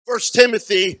First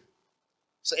Timothy,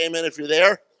 say amen if you're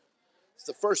there. It's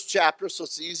the first chapter, so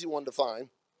it's the easy one to find.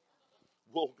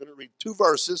 We're going to read 2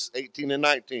 verses, 18 and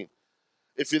 19.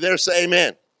 If you're there, say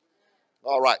amen.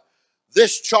 All right.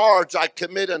 This charge I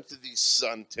commit unto thee,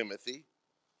 son Timothy,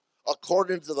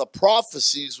 according to the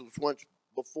prophecies which went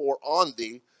before on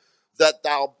thee, that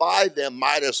thou by them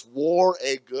mightest war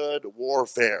a good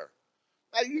warfare.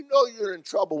 Now, you know you're in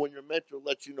trouble when your mentor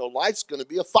lets you know life's going to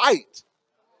be a fight.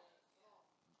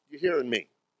 You're hearing me.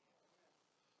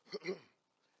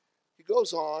 He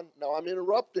goes on. Now, I'm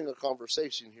interrupting a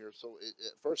conversation here, so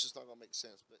at first it's not going to make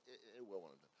sense, but it will.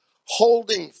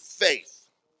 Holding faith.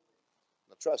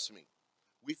 Now, trust me,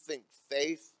 we think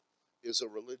faith is a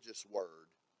religious word,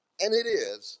 and it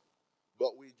is,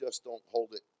 but we just don't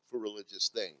hold it for religious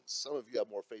things. Some of you have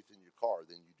more faith in your car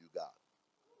than you do God.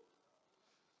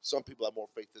 Some people have more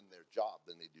faith in their job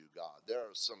than they do God. There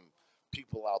are some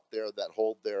people out there that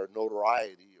hold their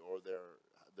notoriety or their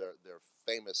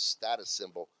famous status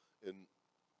symbol in,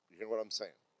 you hear what I'm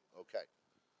saying? Okay.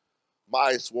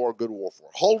 Mightest war, good warfare.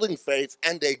 Holding faith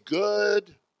and a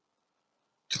good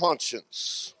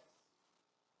conscience.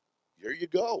 Here you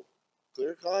go.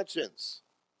 Clear conscience.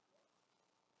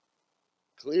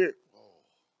 Clear.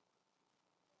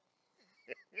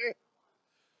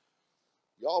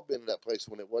 Y'all been in that place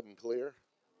when it wasn't clear?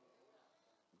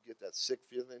 You get that sick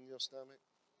feeling in your stomach?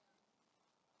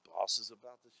 Boss is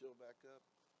about to show back up.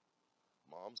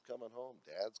 Mom's coming home.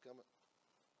 Dad's coming.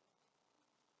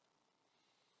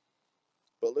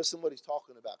 But listen what he's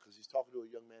talking about, because he's talking to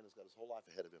a young man who's got his whole life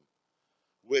ahead of him,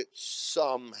 which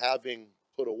some, having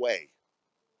put away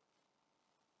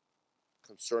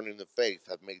concerning the faith,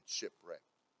 have made shipwreck.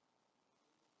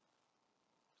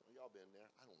 So y'all been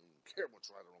there. I don't even care what's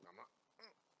right or wrong. I'm not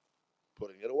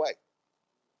putting it away.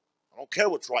 I don't care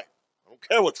what's right. I don't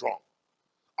care what's wrong.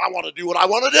 I want to do what I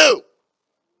want to do.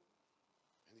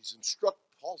 And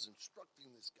Paul's instructing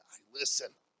this guy,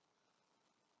 listen,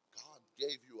 God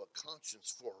gave you a conscience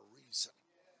for a reason.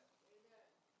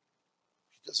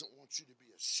 He doesn't want you to be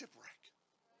a shipwreck.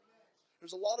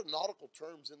 There's a lot of nautical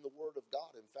terms in the Word of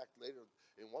God. In fact, later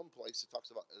in one place, it talks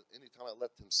about anytime I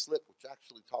let them slip, which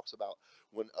actually talks about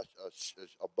when a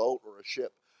boat or a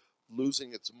ship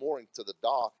losing its mooring to the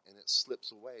dock and it slips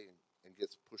away and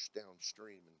gets pushed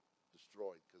downstream and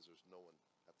destroyed because there's no one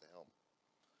at the helm.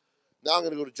 Now I'm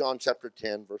going to go to John chapter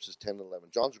 10, verses 10 and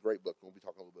 11. John's a great book, and we'll be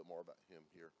talking a little bit more about him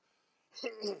here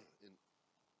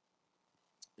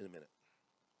in a minute.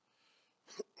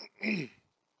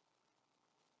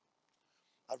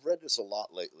 I've read this a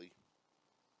lot lately.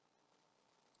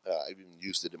 I've even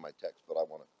used it in my text, but I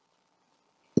want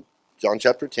to. John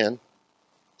chapter 10,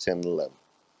 10 and 11.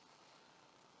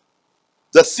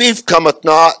 The thief cometh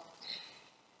not,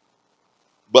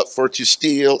 but for to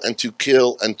steal and to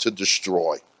kill and to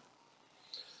destroy.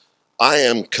 I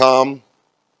am come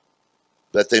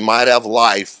that they might have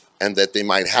life and that they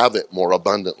might have it more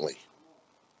abundantly.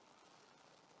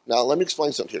 Now, let me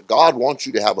explain something here. God wants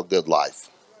you to have a good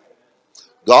life.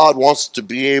 God wants to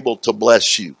be able to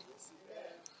bless you.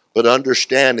 But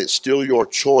understand it's still your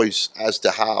choice as to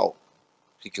how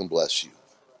he can bless you.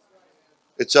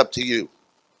 It's up to you.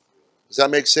 Does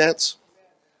that make sense?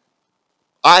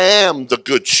 I am the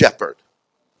good shepherd.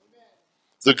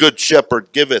 The good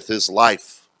shepherd giveth his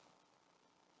life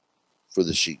for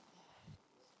the sheep.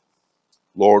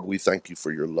 Lord, we thank you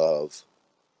for your love,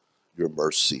 your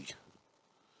mercy,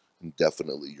 and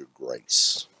definitely your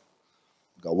grace.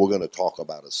 God, we're going to talk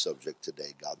about a subject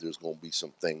today, God. There's going to be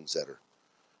some things that are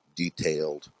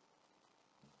detailed,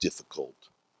 difficult,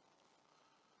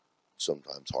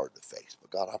 sometimes hard to face.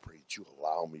 But God, I pray that you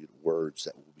allow me words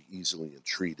that will be easily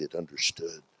entreated,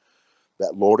 understood.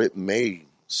 That, Lord, it may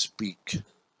speak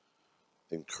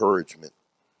encouragement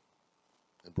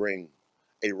and bring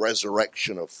a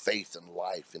resurrection of faith and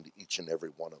life into each and every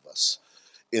one of us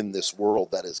in this world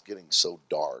that is getting so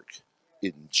dark.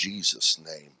 In Jesus'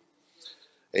 name.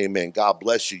 Amen. God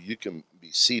bless you. You can be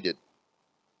seated.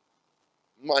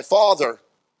 My father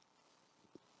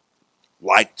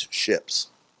liked ships.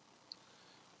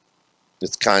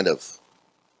 It's kind of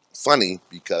funny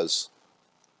because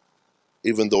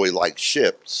even though he liked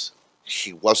ships,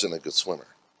 he wasn't a good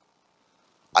swimmer.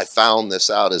 I found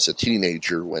this out as a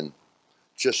teenager when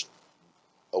just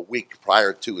a week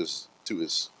prior to his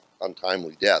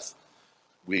untimely death,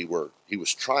 he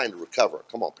was trying to recover.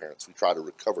 Come on, parents, we try to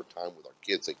recover time with our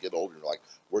kids. They get older, and like,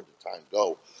 where'd the time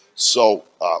go? So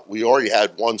we already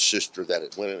had one sister that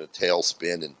had went in a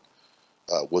tailspin and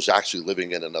was actually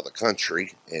living in another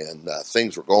country, and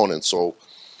things were going. And so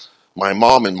my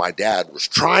mom and my dad was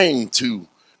trying to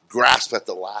grasp at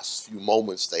the last few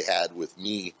moments they had with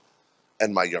me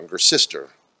and my younger sister,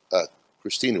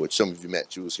 Christina, which some of you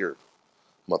met. She was here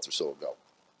a month or so ago.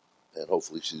 And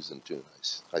hopefully she's in tune.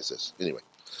 Hi, sis. Anyway.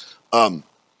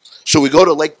 So we go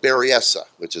to Lake Berryessa,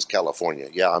 which is California.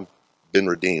 Yeah, I'm been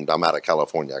redeemed. I'm out of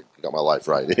California. I got my life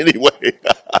right. Anyway.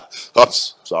 I'm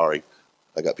sorry.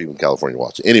 I got people in California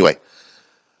watching. Anyway.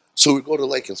 So we go to the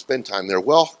lake and spend time there.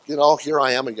 Well, you know, here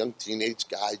I am, a young teenage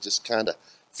guy, just kind of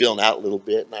feeling out a little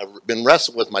bit. And I've been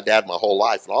wrestling with my dad my whole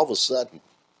life. And all of a sudden,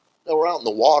 we're out in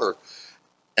the water.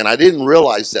 And I didn't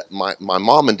realize that my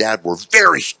mom and dad were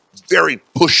very, very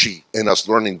pushy in us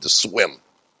learning to swim.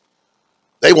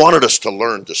 They wanted us to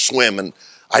learn to swim. And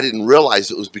I didn't realize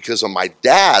it was because of my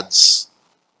dad's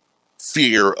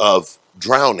fear of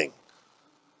drowning.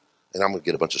 And I'm going to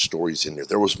get a bunch of stories in there.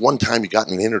 There was one time he got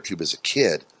in an inner tube as a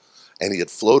kid. And he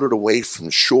had floated away from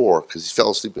shore because he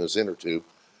fell asleep in his inner tube.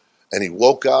 And he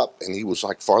woke up and he was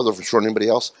like farther from shore than anybody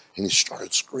else. And he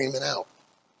started screaming out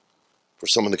for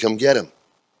someone to come get him.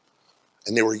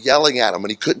 And they were yelling at him,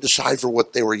 and he couldn't decipher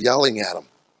what they were yelling at him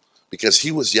because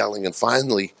he was yelling. And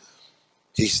finally,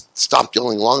 he stopped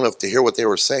yelling long enough to hear what they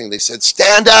were saying. They said,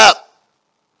 "Stand up!"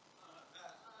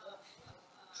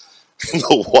 And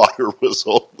the water was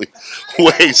only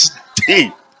waist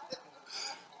deep.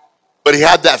 But he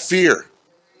had that fear.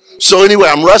 So anyway,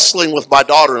 I'm wrestling with my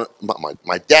daughter,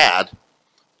 my dad,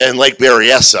 in Lake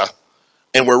Berryessa,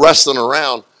 and we're wrestling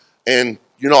around. And,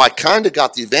 you know, I kind of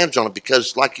got the advantage on it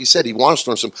because, like he said, he wants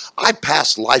to learn some. I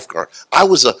passed lifeguard. I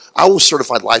was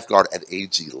certified lifeguard at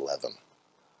age 11.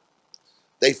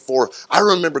 I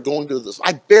remember going to this.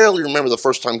 I barely remember the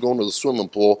first time going to the swimming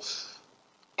pool.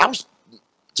 I was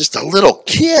just a little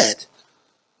kid.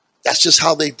 That's just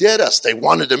how they did us. They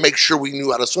wanted to make sure we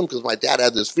knew how to swim because my dad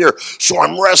had this fear. So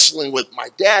I'm wrestling with my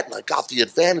dad, and I got the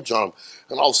advantage on him.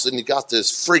 And all of a sudden, he got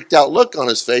this freaked out look on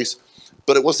his face.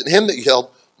 But it wasn't him that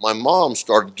yelled. My mom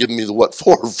started giving me the what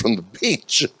for from the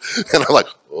beach. And I'm like,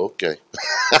 okay.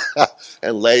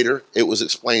 And later, it was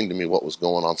explained to me what was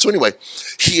going on. So anyway,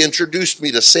 he introduced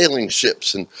me to sailing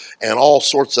ships and all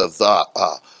sorts of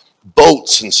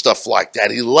boats and stuff like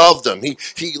that. He loved them.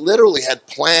 He literally had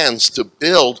plans to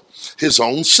build his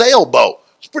own sailboat.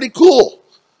 It's pretty cool.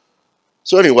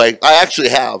 So anyway, I actually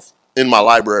have in my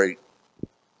library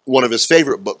one of his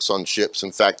favorite books on ships.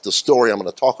 In fact, the story I'm going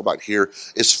to talk about here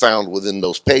is found within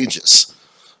those pages.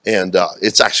 And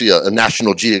it's actually a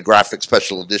National Geographic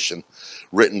special edition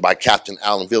written by Captain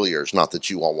Alan Villiers. Not that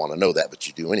you all want to know that, but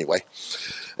you do anyway.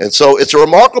 And so it's a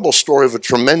remarkable story of a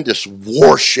tremendous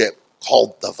warship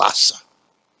called the Vasa.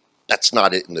 That's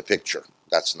not it in the picture.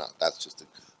 That's just a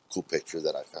cool picture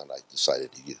that I found I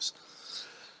decided to use.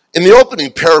 In the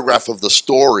opening paragraph of the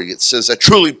story, it says, "A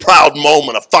truly proud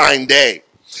moment, a fine day.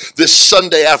 This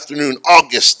Sunday afternoon,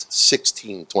 August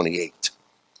 1628.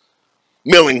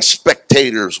 Milling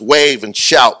spectators wave and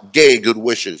shout gay good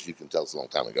wishes." You can tell it's a long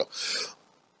time ago.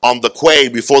 On the quay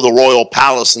before the royal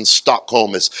palace in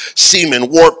Stockholm as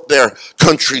seamen warped their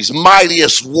country's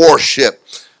mightiest warship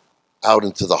out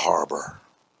into the harbor.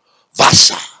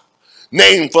 Vasa,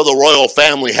 named for the royal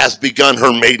family, has begun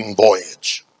her maiden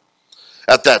voyage.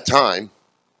 At that time,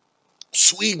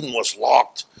 Sweden was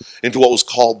locked into what was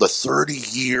called the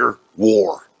 30-year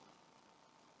war.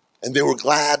 And they were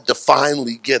glad to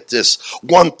finally get this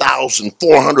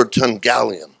 1,400-ton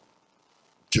galleon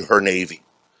to her navy.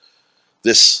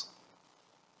 This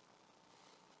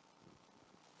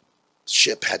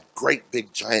ship had great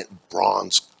big giant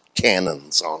bronze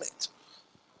cannons on it.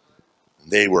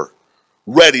 They were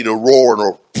ready to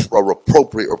roar an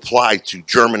appropriate reply to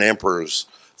German emperor's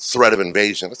threat of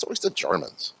invasion. That's always the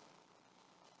Germans.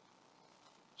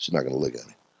 She's not going to look at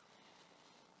me.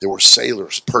 There were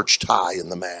sailors perched high in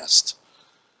the mast,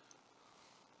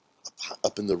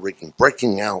 up in the rigging,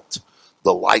 breaking out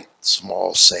the light,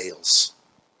 small sails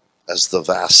as the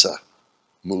Vasa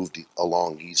moved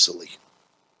along easily.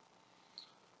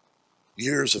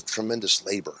 Years of tremendous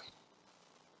labor.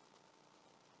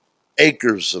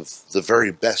 Acres of the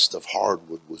very best of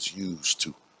hardwood was used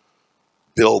to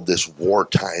build this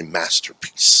wartime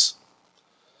masterpiece.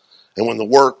 And when the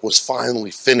work was finally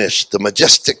finished, the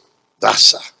majestic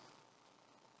Vasa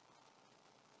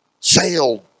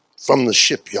sailed from the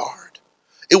shipyard.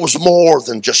 It was more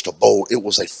than just a boat. It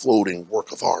was a floating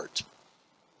work of art,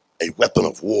 a weapon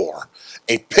of war,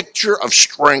 a picture of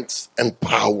strength and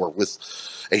power with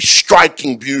a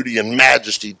striking beauty and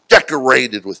majesty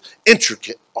decorated with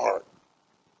intricate art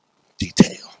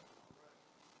detail.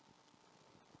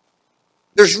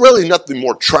 There's really nothing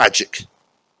more tragic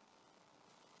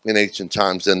in ancient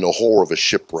times than the horror of a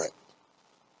shipwreck.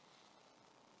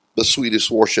 The Swedish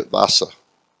warship Vasa,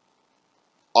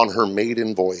 on her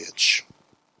maiden voyage,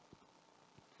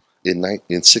 in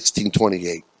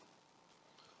 1628,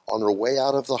 on her way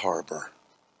out of the harbor,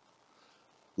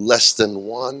 less than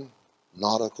 1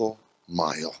 nautical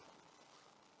mile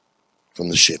from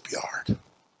the shipyard.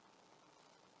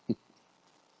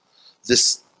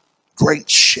 This great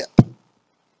ship,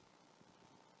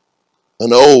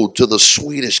 an ode to the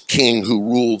Swedish king who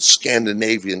ruled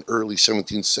Scandinavia in early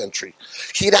 17th century.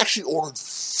 He had actually ordered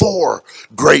 4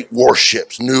 great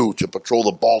warships new to patrol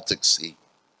the Baltic Sea.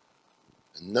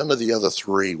 And none of the other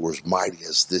 3 were as mighty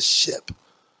as this ship.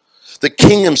 The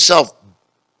king himself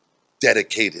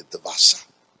dedicated the Vasa.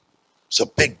 It's a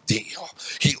big deal.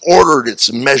 He ordered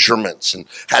its measurements and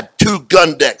had 2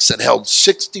 gun decks that held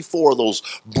 64 of those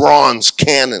bronze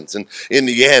cannons. And in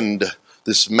the end,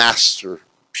 this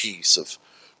masterpiece of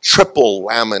triple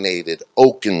laminated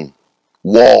oaken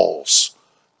walls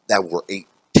that were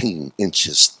 18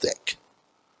 inches thick.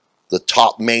 The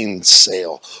top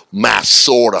mainsail mast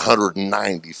soared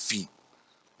 190 feet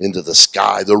into the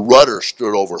sky. The rudder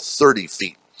stood over 30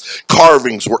 feet.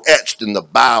 Carvings were etched in the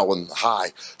bow and the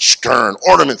high stern.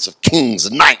 Ornaments of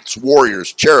kings, knights,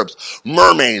 warriors, cherubs,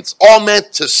 mermaids, all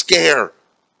meant to scare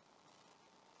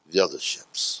the other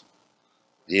ships,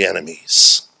 the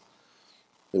enemies.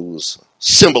 It was a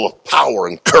symbol of power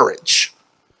and courage.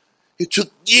 It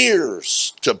took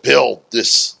years to build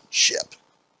this ship.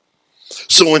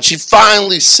 So when she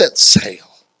finally set sail,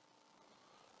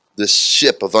 this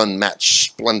ship of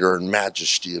unmatched splendor and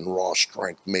majesty and raw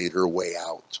strength made her way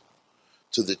out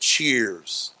to the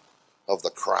cheers of the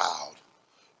crowd,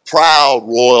 proud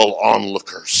royal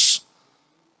onlookers.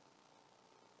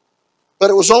 But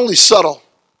it was only subtle.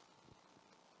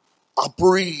 A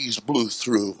breeze blew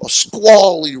through, a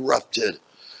squall erupted,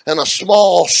 and a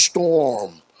small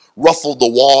storm ruffled the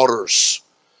waters,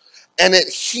 and it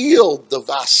heeled the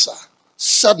Vasa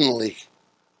suddenly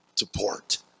to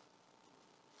port.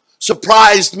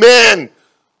 Surprised men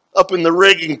up in the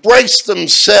rigging braced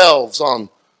themselves on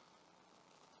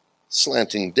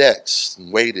slanting decks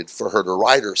and waited for her to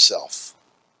right herself.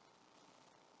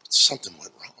 But something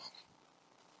went wrong.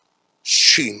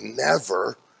 She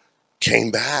never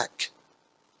came back.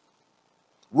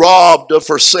 Robbed of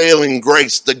her sailing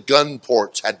grace, the gun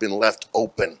ports had been left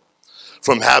open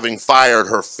from having fired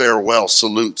her farewell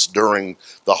salutes during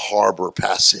the harbor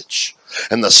passage.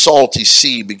 And the salty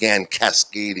sea began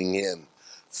cascading in,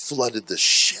 flooded the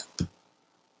ship.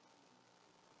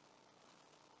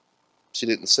 She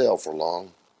didn't sail for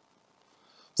long.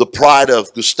 The pride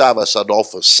of Gustavus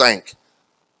Adolphus sank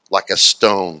like a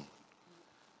stone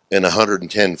in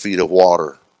 110 feet of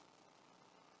water,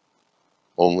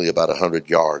 only about 100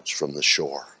 yards from the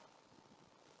shore.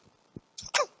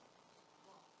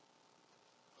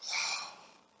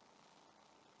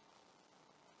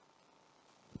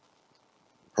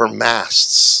 Her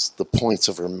masts, the points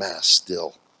of her masts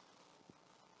still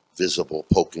visible,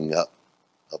 poking up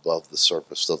above the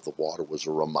surface of the water, was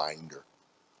a reminder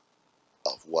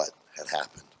of what had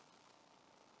happened.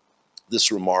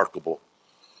 This remarkable,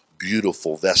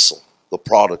 beautiful vessel, the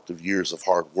product of years of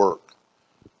hard work,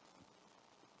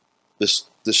 this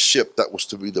ship that was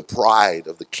to be the pride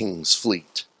of the king's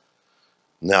fleet,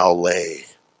 now lay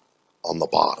on the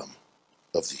bottom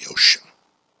of the ocean.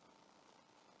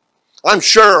 I'm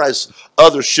sure as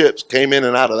other ships came in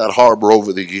and out of that harbor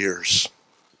over the years,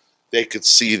 they could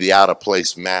see the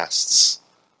out-of-place masts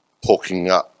poking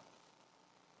up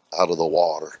out of the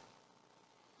water.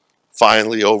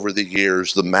 Finally, over the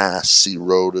years, the masts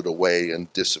eroded away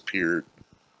and disappeared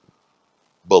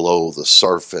below the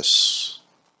surface.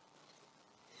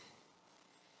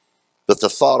 But the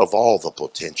thought of all the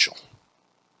potential,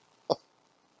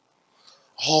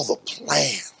 all the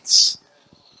plans,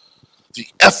 the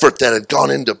effort that had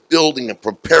gone into building and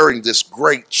preparing this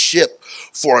great ship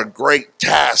for a great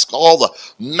task, all the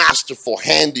masterful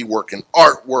handiwork and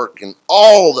artwork and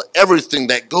everything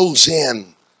that goes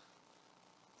in,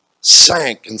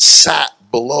 sank and sat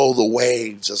below the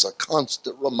waves as a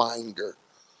constant reminder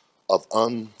of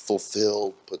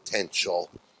unfulfilled potential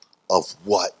of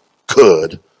what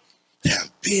could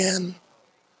have been.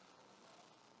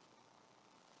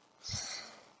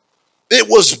 It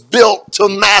was built to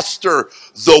master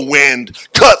the wind,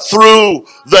 cut through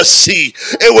the sea.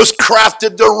 It was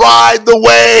crafted to ride the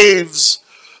waves.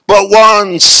 But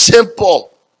one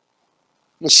simple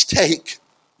mistake,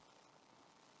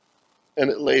 and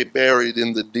it lay buried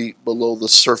in the deep below the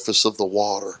surface of the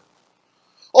water.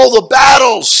 All the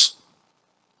battles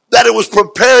that it was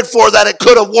prepared for, that it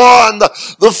could have won,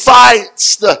 the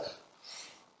fights, the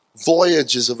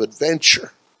voyages of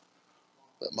adventure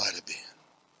that might have been,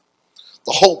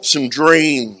 the hopes and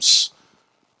dreams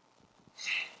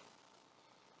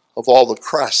of all the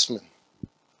craftsmen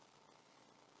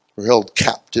or held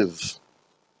captive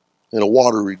in a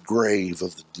watery grave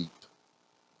of the deep.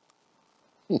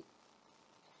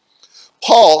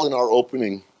 Paul, in our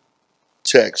opening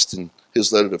text in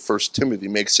his letter to 1 Timothy,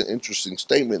 makes an interesting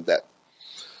statement that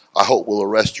I hope will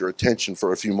arrest your attention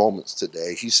for a few moments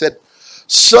today. He said,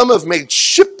 some have made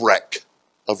shipwreck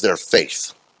of their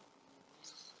faith.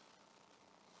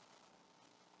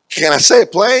 Can I say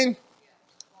it plain?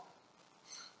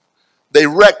 They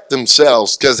wrecked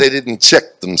themselves because they didn't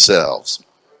check themselves.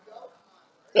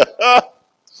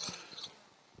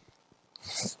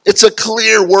 It's a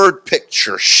clear word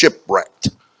picture, shipwrecked.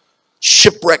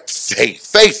 Shipwrecked faith.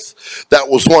 Faith that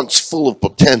was once full of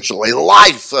potential. A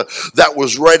life that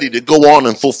was ready to go on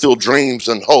and fulfill dreams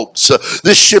and hopes.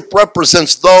 This ship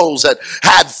represents those that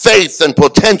had faith and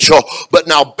potential, but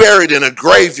now buried in a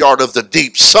graveyard of the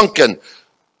deep, sunken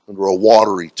under a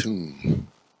watery tomb.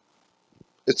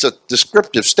 It's a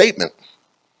descriptive statement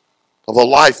of a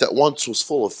life that once was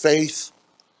full of faith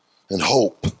and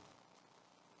hope.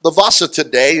 The Vasa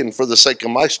today, and for the sake of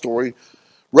my story,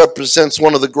 represents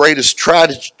one of the greatest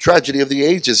tragedy of the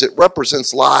ages. It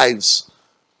represents lives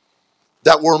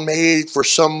that were made for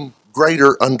some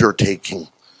greater undertaking.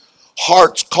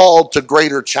 Hearts called to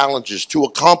greater challenges, to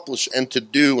accomplish and to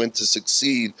do and to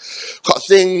succeed.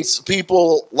 Things,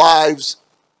 people, lives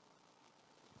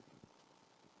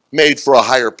made for a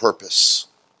higher purpose.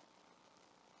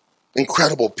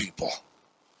 Incredible people.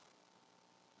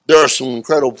 There are some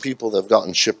incredible people that have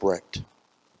gotten shipwrecked,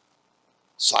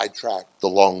 sidetracked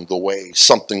along the way.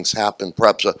 Something's happened,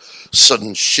 perhaps a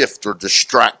sudden shift or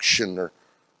distraction, or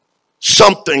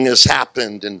something has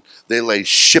happened and they lay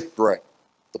shipwrecked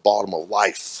at the bottom of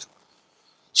life.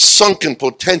 Sunken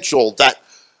potential that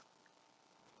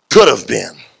could have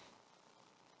been.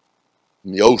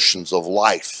 In the oceans of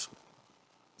life,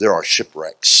 there are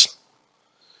shipwrecks.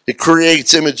 It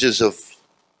creates images of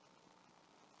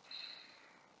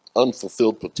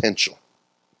unfulfilled potential,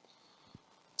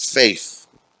 faith,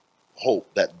 hope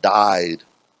that died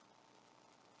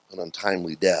an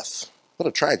untimely death. What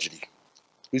a tragedy.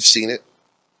 We've seen it.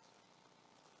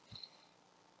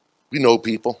 We know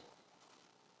people.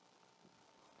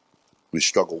 We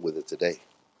struggle with it today.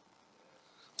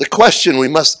 The question we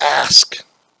must ask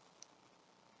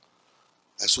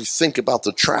as we think about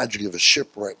the tragedy of a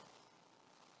shipwreck: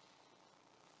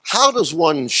 how does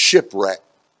one shipwreck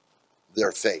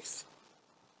their faith?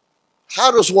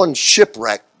 How does one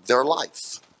shipwreck their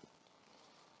life?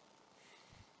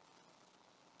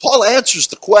 Paul answers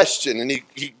the question, and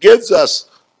he gives us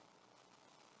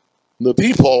the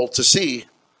people to see.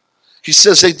 He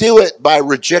says they do it by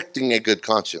rejecting a good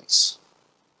conscience.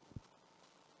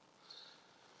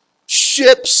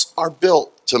 Ships are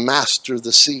built to master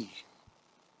the sea,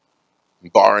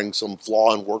 barring some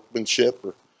flaw in workmanship,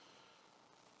 or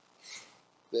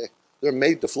they're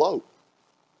made to float.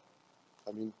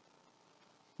 I mean,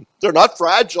 they're not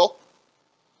fragile.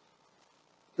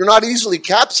 They're not easily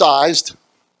capsized.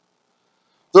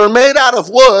 They're made out of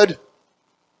wood.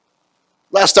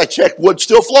 Last I checked, wood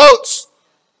still floats.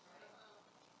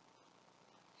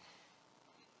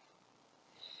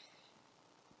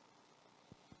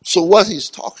 So what he's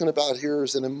talking about here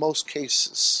is that in most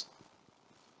cases,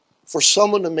 for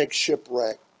someone to make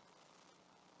shipwreck,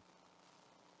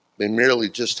 they merely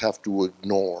just have to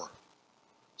ignore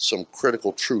some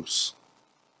critical truths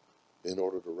in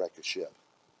order to wreck a ship.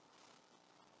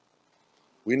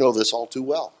 We know this all too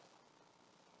well.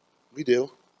 We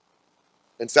do.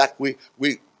 In fact, we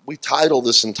title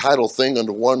this entire thing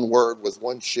under one word, with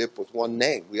one ship, with one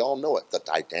name. We all know it, the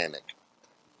Titanic.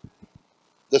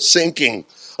 The sinking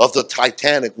of the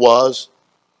Titanic was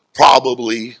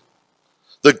probably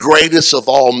the greatest of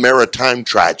all maritime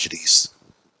tragedies.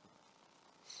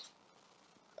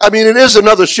 I mean, it is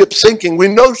another ship sinking. We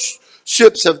know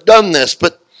ships have done this,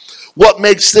 but what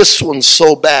makes this one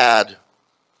so bad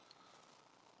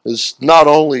is not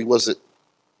only was it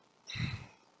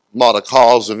not a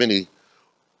cause of any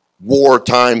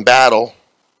wartime battle,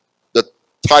 the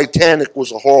Titanic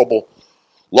was a horrible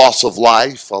loss of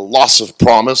life, a loss of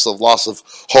promise, a loss of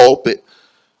hope. It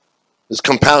is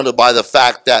compounded by the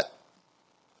fact that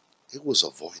it was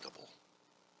avoidable.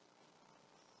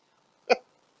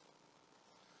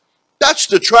 That's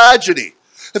the tragedy.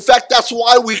 In fact, that's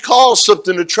why we call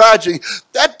something a tragedy.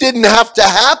 That didn't have to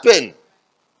happen.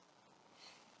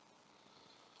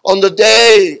 On the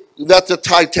day that the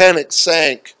Titanic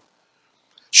sank,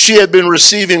 she had been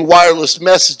receiving wireless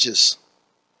messages.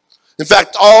 In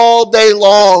fact, all day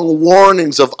long,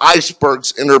 warnings of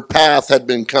icebergs in her path had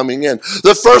been coming in.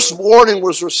 The first warning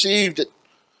was received at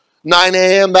 9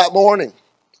 a.m. that morning.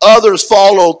 Others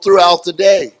followed throughout the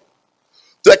day.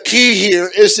 The key here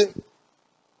isn't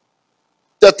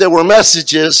that there were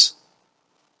messages,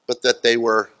 but that they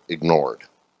were ignored.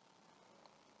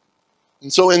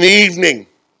 And so in the evening,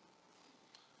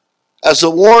 as the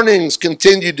warnings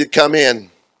continued to come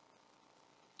in,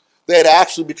 they had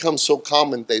actually become so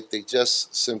common that they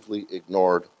just simply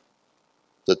ignored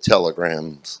the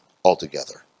telegrams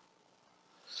altogether.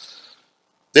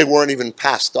 They weren't even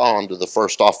passed on to the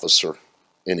first officer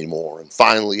anymore. And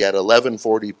finally, at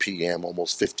 11:40 p.m.,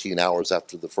 almost 15 hours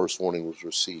after the first warning was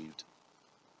received,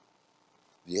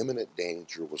 the imminent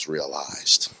danger was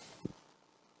realized.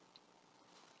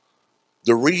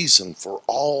 The reason for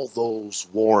all those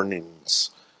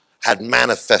warnings had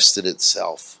manifested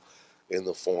itself in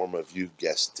the form of, you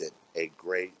guessed it, a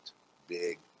great,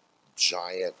 big,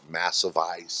 giant mass of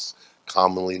ice,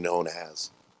 commonly known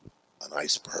as an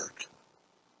iceberg.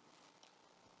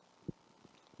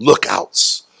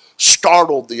 Lookouts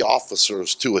startled the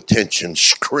officers to attention,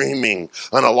 screaming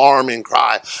an alarming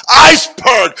cry,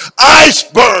 "Iceberg!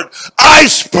 Iceberg!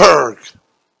 Iceberg!"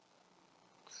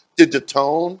 Did the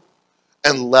tone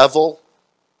and level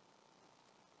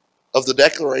of the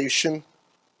declaration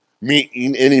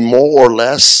mean any more or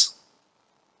less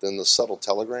than the subtle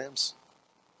telegrams?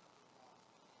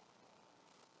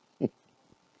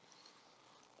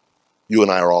 You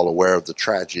and I are all aware of the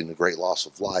tragedy and the great loss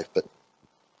of life, but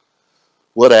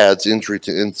what adds injury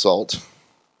to insult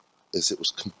is it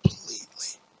was completely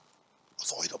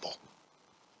avoidable.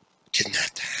 It didn't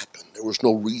have to happen. There was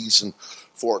no reason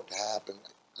for it to happen.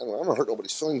 I don't hurt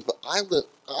nobody's feelings, but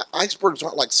icebergs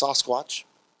aren't like Sasquatch.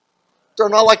 They're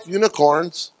not like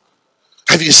unicorns.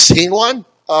 Have you seen one?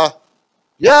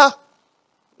 Yeah.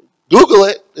 Google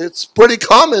it. It's pretty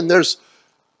common. There's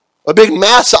a big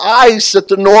mass of ice at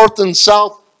the North and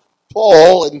South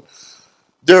Pole, and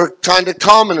they're kind of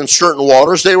common in certain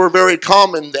waters. They were very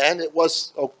common then. It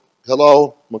was, oh,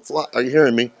 hello, McFly, are you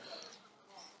hearing me?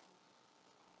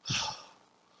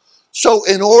 So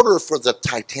in order for the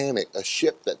Titanic, a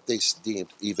ship that they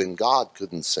deemed even God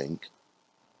couldn't sink,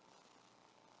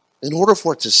 in order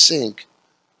for it to sink,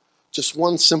 just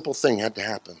one simple thing had to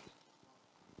happen.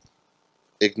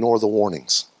 Ignore the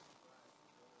warnings.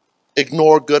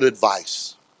 Ignore good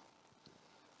advice.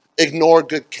 Ignore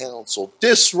good counsel.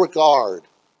 Disregard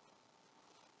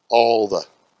all the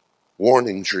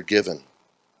warnings you're given.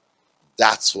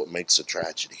 That's what makes a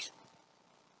tragedy.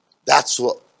 That's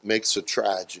what makes a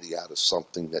tragedy out of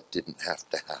something that didn't have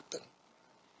to happen.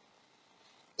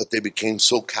 But they became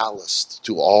so calloused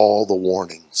to all the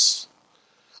warnings.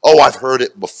 Oh, I've heard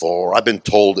it before. I've been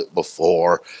told it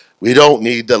before. We don't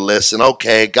need to listen.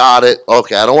 Okay, got it.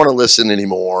 Okay, I don't want to listen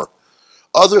anymore.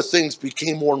 Other things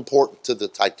became more important to the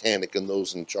Titanic and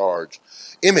those in charge.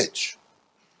 Image,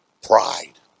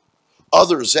 pride,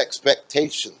 others'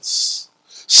 expectations,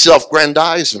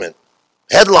 self-grandizement,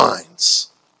 headlines.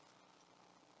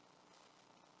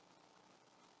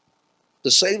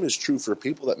 The same is true for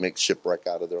people that make shipwreck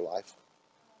out of their life.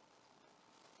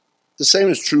 The same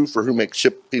is true for who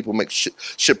people make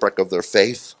shipwreck of their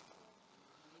faith.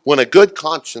 When a good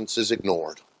conscience is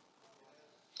ignored,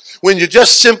 when you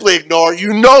just simply ignore,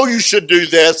 you know you should do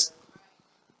this.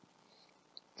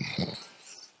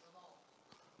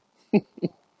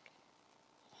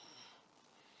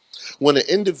 When an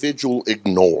individual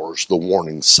ignores the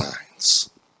warning signs,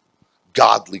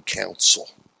 godly counsel,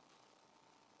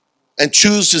 and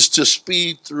chooses to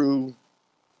speed through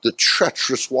the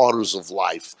treacherous waters of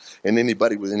life, and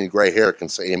anybody with any gray hair can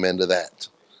say amen to that,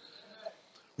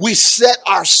 we set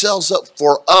ourselves up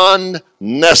for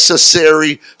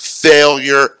unnecessary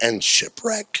failure and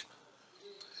shipwreck.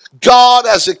 God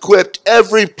has equipped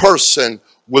every person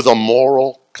with a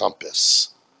moral compass.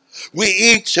 We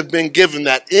each have been given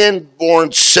that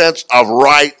inborn sense of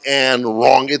right and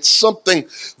wrong. It's something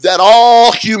that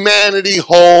all humanity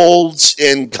holds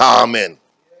in common.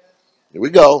 Here we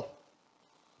go.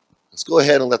 Let's go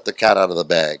ahead and let the cat out of the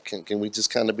bag. Can we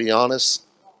just kind of be honest?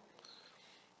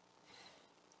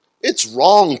 It's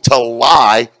wrong to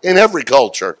lie in every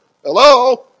culture.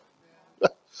 Hello?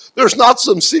 There's not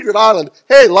some secret island.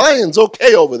 Hey, lying's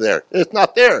okay over there. It's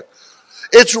not there.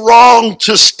 It's wrong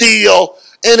to steal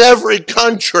in every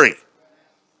country.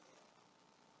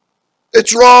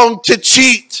 It's wrong to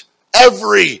cheat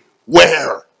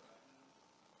everywhere.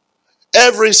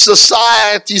 Every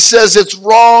society says it's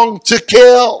wrong to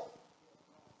kill.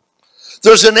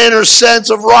 There's an inner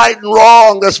sense of right and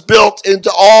wrong that's built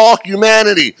into all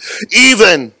humanity.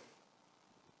 Even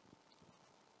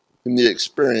in the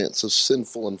experience of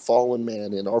sinful and fallen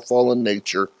man in our fallen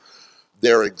nature,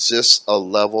 there exists a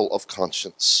level of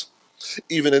conscience.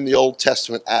 Even in the Old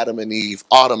Testament, Adam and Eve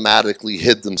automatically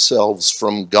hid themselves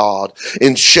from God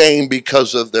in shame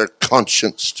because of their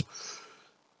conscience,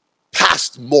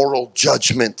 past moral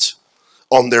judgment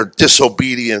on their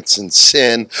disobedience and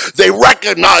sin. They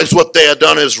recognized what they had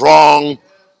done is wrong,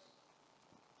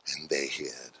 and they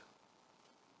hid.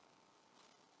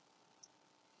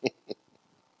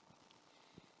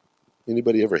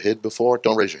 Anybody ever hid before?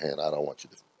 Don't raise your hand. I don't want you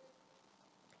to.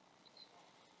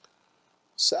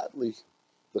 Sadly,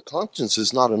 the conscience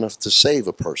is not enough to save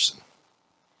a person.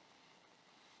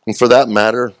 And for that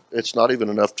matter, it's not even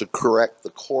enough to correct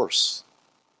the course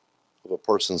of a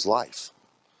person's life.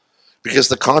 Because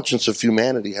the conscience of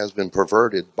humanity has been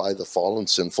perverted by the fallen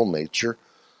sinful nature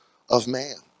of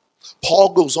man. Paul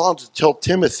goes on to tell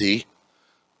Timothy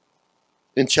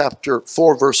in chapter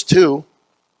 4, verse 2,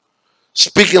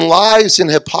 speaking lies and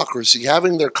hypocrisy,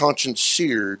 having their conscience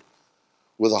seared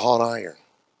with a hot iron.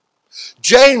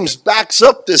 James backs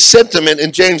up this sentiment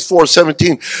in James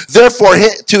 4:17. Therefore,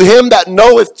 to him that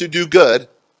knoweth to do good,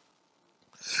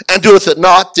 and doeth it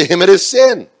not, to him it is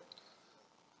sin.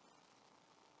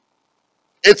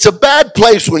 It's a bad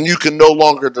place when you can no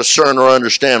longer discern or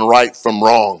understand right from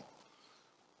wrong.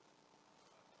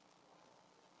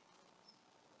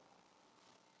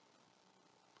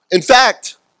 In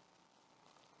fact,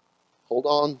 hold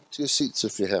on to your seats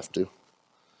if you have to.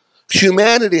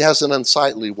 Humanity has an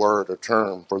unsightly word or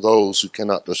term for those who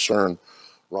cannot discern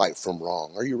right from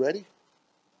wrong. Are you ready?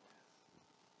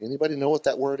 Anybody know what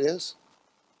that word is?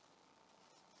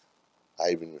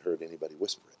 I even heard anybody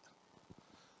whisper it.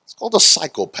 It's called a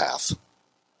psychopath.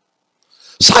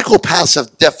 Psychopaths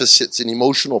have deficits in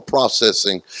emotional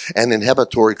processing and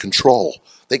inhibitory control.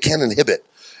 They can't inhibit.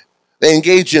 They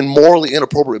engage in morally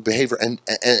inappropriate behavior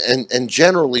and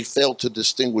generally fail to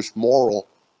distinguish moral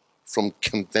from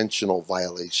conventional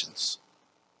violations.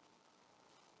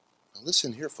 Now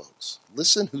listen here, folks.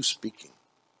 Listen who's speaking.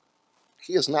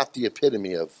 He is not the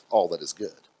epitome of all that is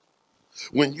good.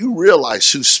 When you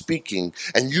realize who's speaking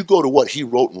and you go to what he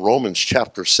wrote in Romans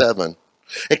chapter 7,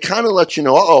 it kind of lets you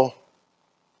know,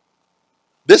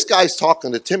 this guy's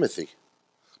talking to Timothy.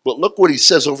 But look what he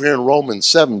says over here in Romans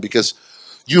 7, because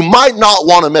you might not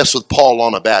want to mess with Paul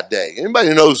on a bad day.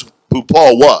 Anybody knows who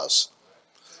Paul was?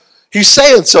 He's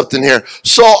saying something here.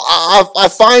 So I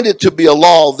find it to be a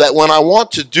law that when I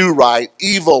want to do right,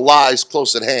 evil lies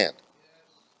close at hand.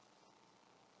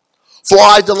 For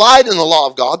I delight in the law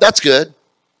of God, that's good,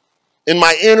 in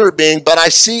my inner being, but I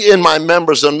see in my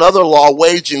members another law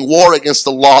waging war against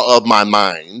the law of my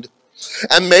mind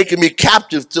and making me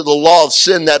captive to the law of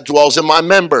sin that dwells in my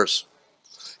members.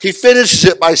 He finishes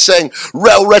it by saying,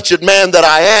 wretched man that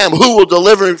I am, who will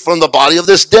deliver me from the body of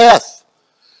this death?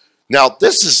 Now,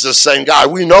 this is the same guy.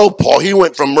 We know Paul. He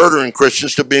went from murdering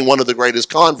Christians to being one of the greatest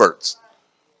converts.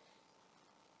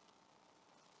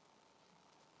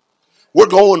 We're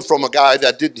going from a guy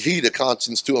that didn't heed a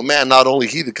conscience to a man not only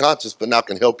heeded conscience, but now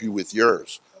can help you with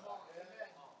yours.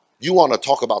 You want to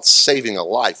talk about saving a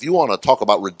life. You want to talk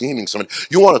about redeeming somebody.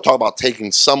 You want to talk about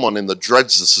taking someone in the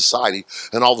dregs of society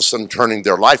and all of a sudden turning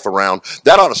their life around.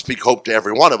 That ought to speak hope to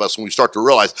every one of us when we start to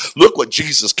realize, look what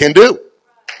Jesus can do.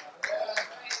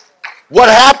 What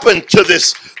happened to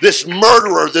this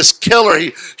murderer, this killer?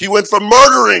 He went from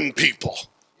murdering people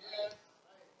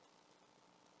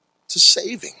to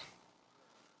saving.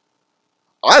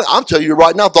 I'm telling you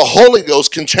right now, the Holy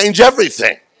Ghost can change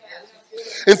everything.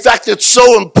 In fact, it's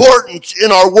so important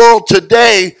in our world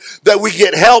today that we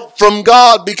get help from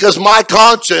God, because my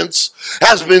conscience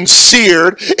has been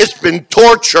seared, it's been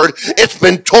tortured, it's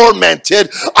been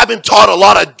tormented. I've been taught a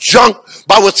lot of junk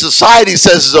by what society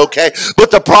says is okay. But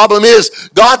the problem is,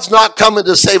 God's not coming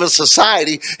to save a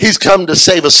society, he's come to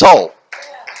save a soul.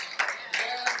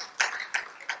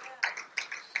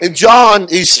 In John,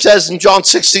 he says in John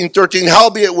 16:13,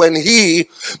 howbeit when he,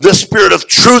 the Spirit of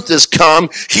truth, is come,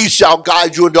 he shall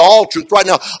guide you into all truth. Right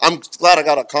now, I'm glad I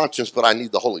got a conscience, but I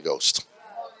need the Holy Ghost.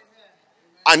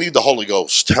 I need the Holy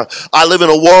Ghost. I live in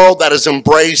a world that has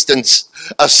embraced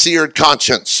a seared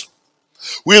conscience.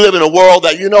 We live in a world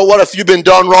that, you know what, if you've been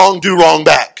done wrong, do wrong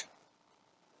back.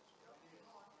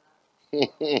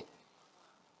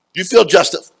 You feel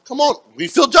justified. Come on, we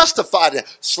feel justified.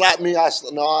 Slap me,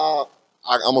 no.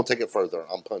 I'm going to take it further.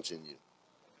 I'm punching you.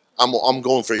 I'm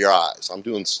going for your eyes. I'm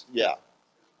doing, yeah.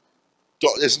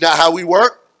 Isn't that how we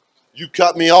work? You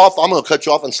cut me off, I'm going to cut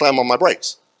you off and slam on my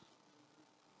brakes.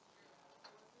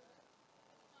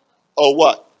 Oh,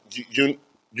 what?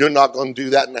 You're not going to do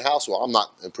that in the house? Well, I'm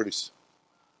not. I'm pretty.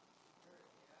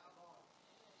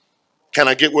 Can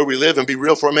I get where we live and be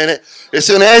real for a minute? It's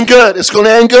going to end good. It's going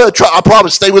to end good. I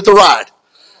promise, stay with the ride.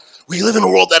 We live in a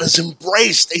world that has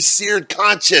embraced a seared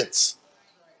conscience.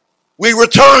 We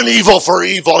return evil for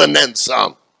evil and then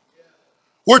some.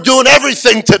 We're doing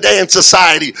everything today in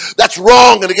society that's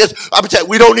wrong and against. I'm telling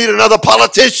you, we don't need another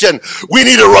politician. We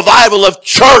need a revival of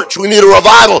church. We need a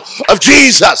revival of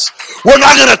Jesus. We're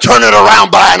not going to turn it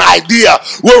around by an idea.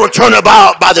 We'll turn it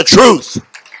about by the truth.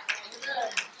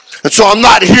 And so I'm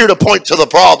not here to point to the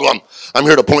problem. I'm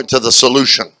here to point to the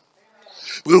solution.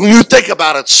 When you think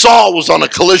about it, Saul was on a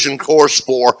collision course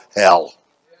for hell.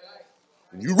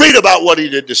 You read about what he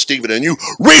did to Stephen, and you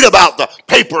read about the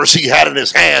papers he had in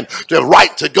his hand, the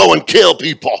right to go and kill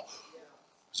people.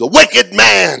 He's a wicked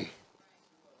man.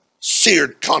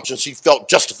 Seared conscience. He felt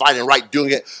justified and right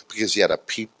doing it because he had a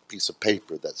piece of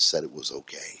paper that said it was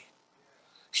okay.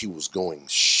 He was going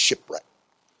shipwreck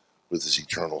with his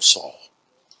eternal Saul.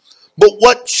 But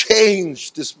what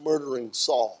changed this murdering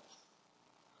Saul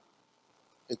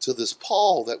into this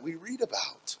Paul that we read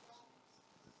about?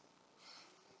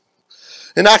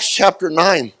 In Acts chapter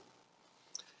 9,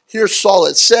 here's Saul.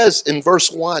 It says in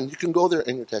verse 1, you can go there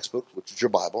in your textbook, which is your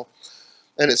Bible,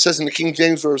 and it says in the King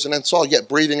James Version, and Saul yet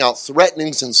breathing out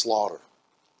threatenings and slaughter.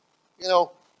 You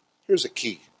know, here's a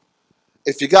key.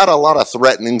 If you got a lot of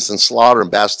threatenings and slaughter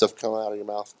and bad stuff coming out of your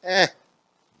mouth,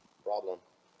 problem.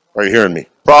 Are you hearing me?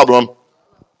 Problem.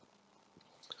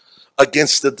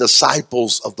 Against the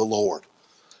disciples of the Lord.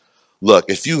 Look,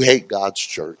 if you hate God's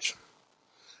church,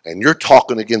 and you're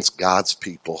talking against God's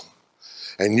people,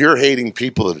 and you're hating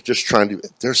people that are just trying to,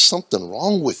 there's something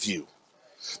wrong with you.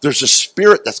 There's a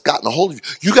spirit that's gotten a hold of you.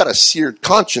 You got a seared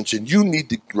conscience, and you need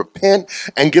to repent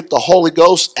and get the Holy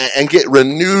Ghost and get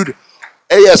renewed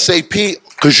ASAP,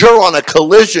 because you're on a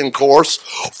collision course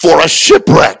for a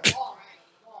shipwreck.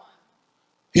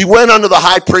 He went unto the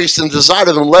high priest and desired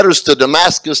of them letters to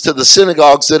Damascus, to the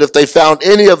synagogues, that if they found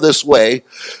any of this way,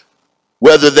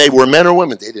 whether they were men or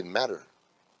women, they didn't matter.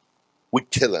 We're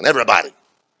killing everybody,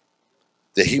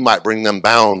 that he might bring them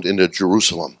bound into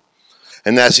Jerusalem.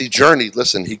 And as he journeyed,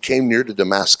 listen, he came near to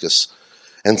Damascus,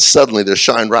 and suddenly there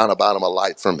shined round about him a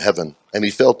light from heaven. And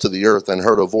he fell to the earth and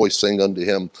heard a voice saying unto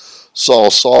him,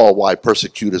 Saul, Saul, why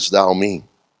persecutest thou me?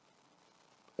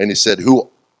 And he said, Who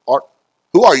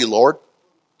are you, Lord?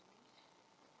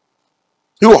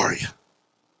 Who are you?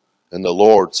 And the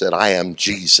Lord said, I am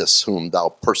Jesus, whom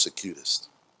thou persecutest.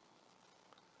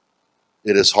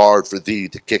 It is hard for thee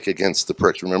to kick against the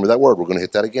pricks. Remember that word. We're going to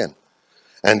hit that again.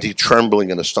 And he,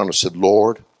 trembling and astonished, said,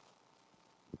 Lord,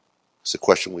 it's a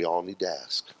question we all need to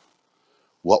ask.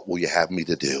 What will you have me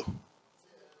to do?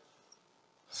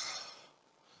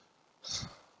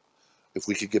 If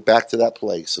we could get back to that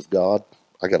place of God,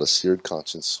 I got a seared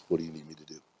conscience. What do you need me to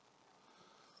do?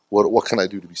 What can I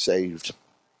do to be saved?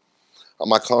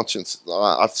 My conscience,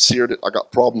 I've seared it. I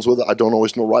got problems with it. I don't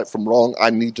always know right from wrong. I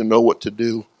need to know what to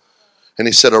do. And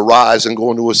he said, arise and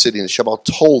go into a city, and it shall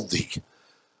be told thee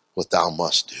what thou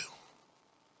must do.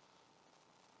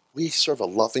 We serve a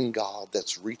loving God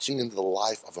that's reaching into the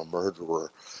life of a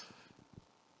murderer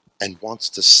and wants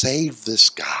to save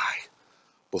this guy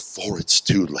before it's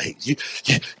too late.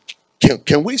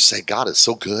 Can we say God is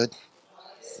so good?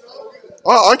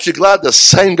 Oh, aren't you glad the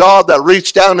same God that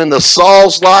reached down into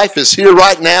Saul's life is here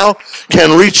right now,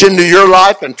 can reach into your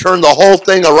life and turn the whole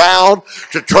thing around,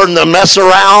 to turn the mess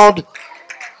around?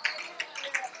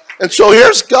 And so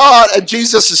here's God, and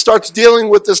Jesus starts dealing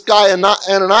with this guy,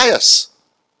 Ananias.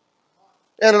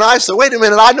 Ananias said, wait a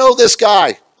minute, I know this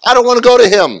guy. I don't want to go to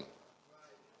him.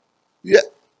 Yeah.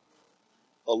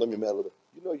 Oh, let me meddle with it.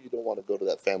 You know you don't want to go to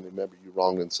that family member you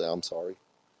wronged and say, I'm sorry.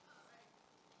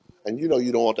 And you know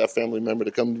you don't want that family member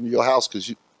to come to your house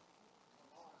because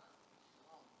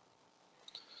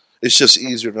it's just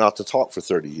easier not to talk for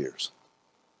 30 years.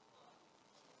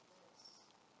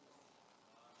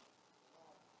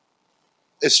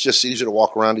 It's just easier to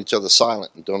walk around each other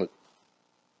silent, and don't it?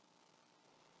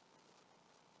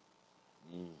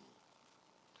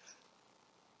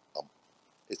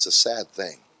 It's a sad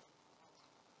thing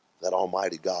that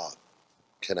Almighty God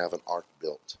can have an ark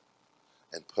built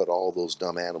and put all those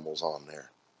dumb animals on there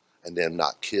and then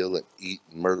not kill and eat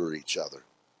and murder each other.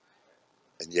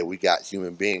 And yet we got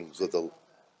human beings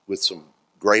with some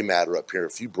gray matter up here, a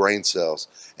few brain cells,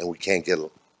 and we can't get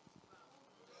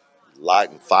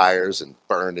lighting fires and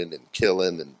burning and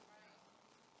killing. And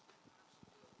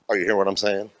are you hearing what I'm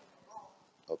saying?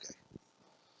 Okay.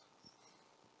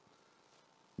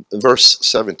 In verse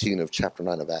 17 of chapter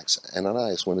 9 of Acts,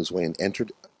 Ananias went his way and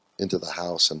entered into the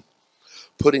house, and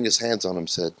putting his hands on him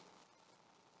said,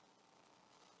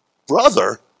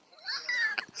 brother,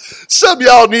 some of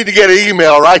y'all need to get an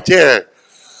email right there.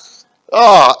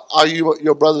 Oh, are you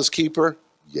your brother's keeper?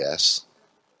 Yes.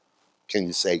 Can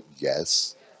you say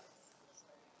yes?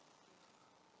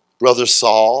 Brother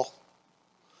Saul,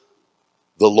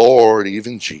 the Lord,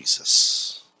 even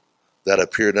Jesus, that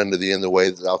appeared unto thee in the way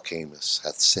that thou camest,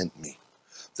 hath sent me,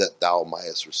 that thou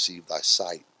mightest receive thy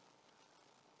sight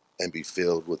and be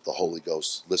filled with the Holy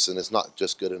Ghost. Listen, it's not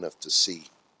just good enough to see,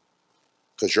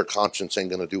 because your conscience ain't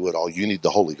going to do it all. You need the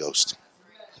Holy Ghost.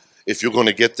 If you're going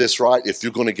to get this right, if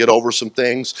you're going to get over some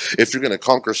things, if you're going to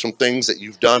conquer some things that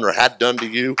you've done or had done to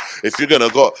you, if you're going to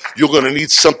go, you're going to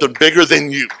need something bigger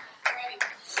than you.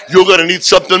 You're going to need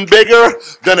something bigger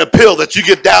than a pill that you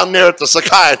get down there at the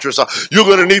psychiatrist. You're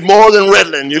going to need more than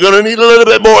Ritalin. You're going to need a little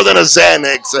bit more than a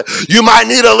Xanax. You might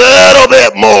need a little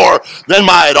bit more than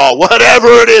Midol.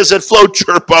 Whatever it is that floats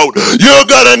your boat, you're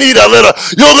going to need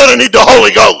you're going to need the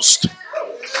Holy Ghost.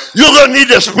 You're going to need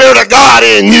the Spirit of God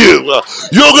in you.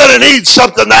 You're going to need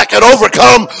something that can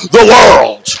overcome the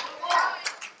world.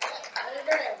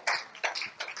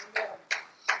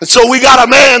 And so we got a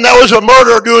man that was a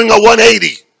murderer doing a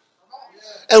 180.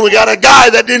 And we got a guy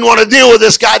that didn't want to deal with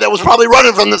this guy that was probably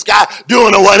running from this guy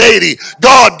doing a 180.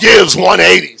 God gives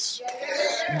 180s.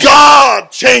 God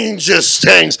changes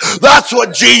things. That's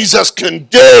what Jesus can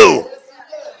do.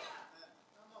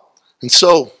 And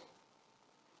so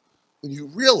when you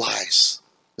realize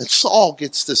that Saul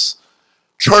gets this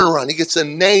turnaround, he gets a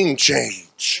name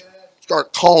change.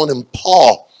 Start calling him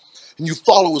Paul. And you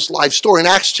follow his life story in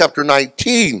Acts chapter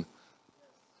 19.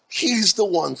 He's the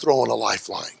one throwing a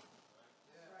lifeline.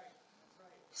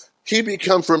 He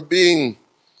become from being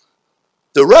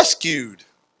the rescued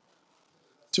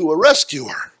to a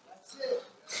rescuer.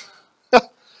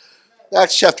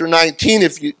 Acts chapter 19,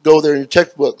 if you go there in your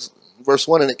textbooks, verse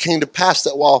 1, and it came to pass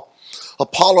that while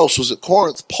Apollos was at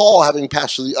Corinth, Paul, having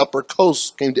passed through the upper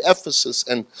coast, came to Ephesus,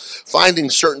 and finding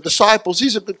certain disciples,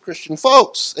 these are good Christian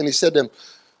folks, and he said to them,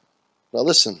 now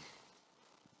listen, you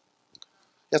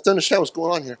have to understand what's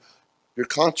going on here. Your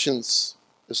conscience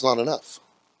is not enough.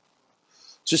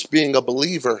 Just being a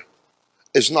believer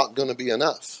is not going to be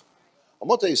enough. I'm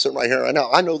going to tell you something right here, right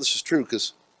now. I know this is true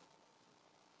because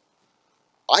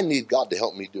I need God to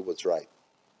help me do what's right.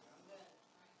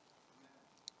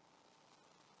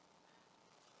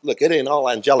 Look, it ain't all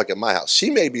angelic at my house.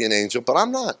 She may be an angel, but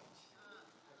I'm not.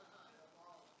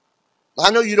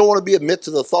 I know you don't want to admit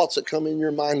to the thoughts that come in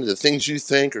your mind, the things you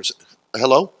think, or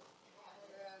hello?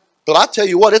 But I tell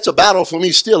you what, it's a battle for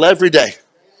me still every day.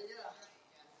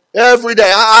 Every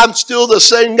day. I'm still the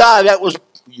same guy that was,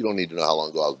 you don't need to know how long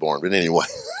ago I was born, but anyway.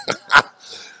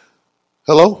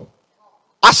 Hello?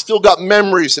 I still got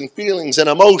memories and feelings and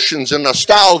emotions and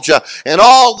nostalgia and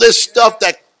all this stuff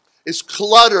that is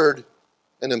cluttered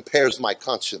and impairs my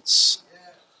conscience.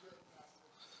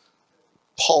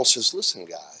 Paul says, listen,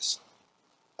 guys,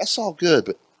 that's all good,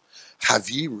 but have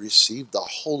ye received the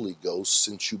Holy Ghost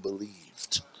since you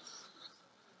believed?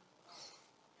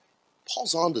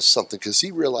 Paul's on to something because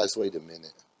he realized, wait a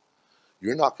minute,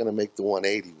 you're not going to make the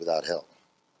 180 without help.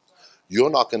 You're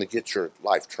not going to get your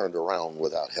life turned around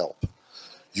without help.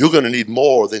 You're going to need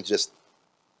more than just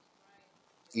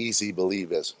easy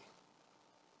believism.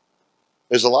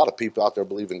 There's a lot of people out there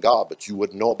believing God, but you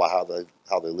wouldn't know about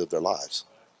how they live their lives.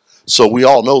 So we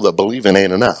all know that believing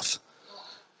ain't enough.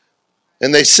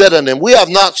 And they said unto him, we have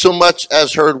not so much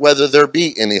as heard whether there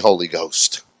be any Holy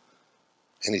Ghost.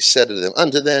 And he said to them,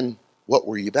 unto then, what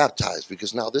were you baptized?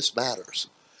 Because now this matters.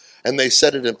 And they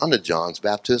said to him, unto John's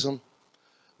baptism.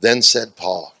 Then said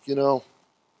Paul,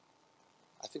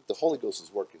 I think the Holy Ghost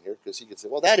is working here, because he could say,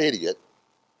 well, that idiot.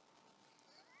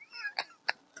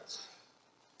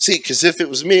 See, because if it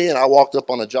was me and I walked up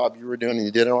on a job you were doing and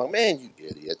you did it, I'm like, man, you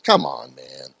idiot. Come on,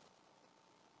 man.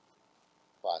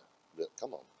 But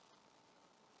come on.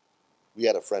 We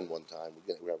had a friend one time.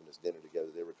 We were having this dinner together.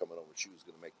 They were coming over. She was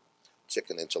going to make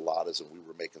chicken enchiladas, and we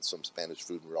were making some Spanish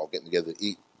food, and we were all getting together to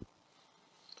eat.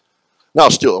 Now,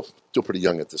 still pretty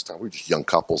young at this time. We were just young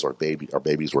couples. Our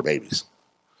babies were babies.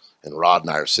 And Rod and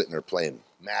I are sitting there playing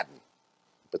Madden.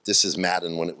 But this is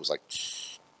Madden when it was like,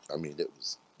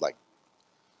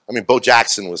 Bo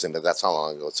Jackson was in it. That's how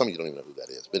long ago. Some of you don't even know who that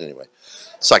is. But anyway,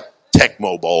 it's like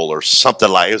Tecmo Bowl or something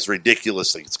like it. It was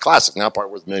ridiculous. It's classic now,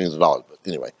 probably worth millions of dollars. But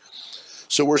anyway,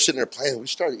 so we're sitting there playing. We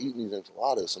started eating these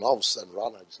enchiladas, and all of a sudden,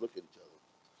 Rod and I just look at each other.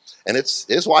 And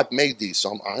his wife made these,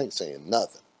 so I ain't saying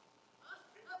nothing.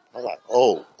 I'm like,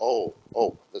 oh,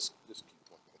 let's keep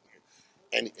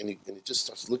playing. And he just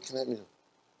starts looking at me. Does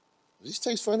these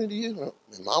taste funny to you? Well,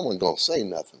 my mom wasn't going to say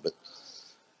nothing, but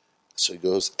so he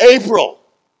goes, April,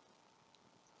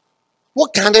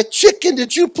 what kind of chicken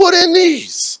did you put in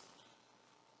these?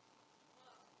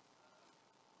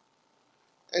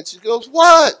 And she goes,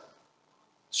 what?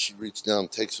 She reaches down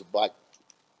and takes a bite.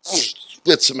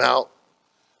 spits them out.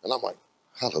 And I'm like,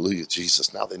 hallelujah,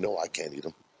 Jesus. Now they know I can't eat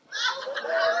them.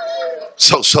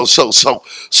 So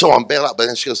I'm bailed out. But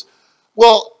then she goes,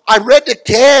 well, I read the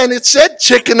can. It said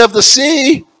chicken of the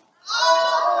sea.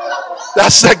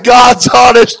 That's the God's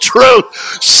honest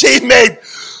truth. She made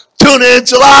tuna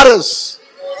enchiladas.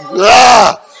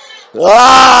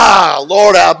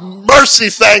 Lord have mercy.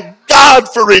 Thank God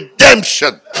for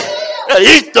redemption.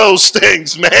 Eat those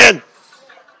things, man.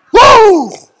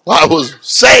 Woo! I was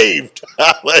saved.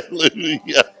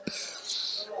 Hallelujah.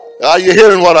 Are you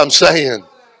hearing what I'm saying?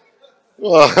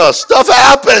 Stuff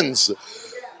happens.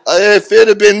 If it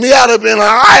had been me, I'd have been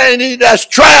like, I ain't eating that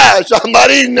trash. I'm not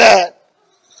eating that.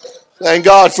 Thank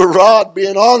God for Rod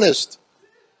being honest.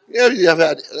 Yeah,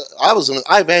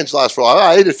 I evangelized for a while.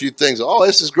 I ate a few things. Oh,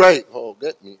 this is great. Oh,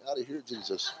 get me out of here,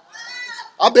 Jesus.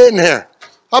 I've been there.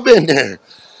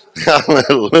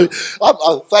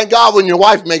 Thank God when your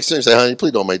wife makes things, say, honey,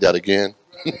 please don't make that again.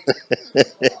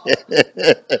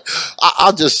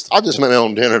 I'll just make my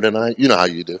own dinner tonight. You know how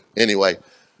you do. Anyway,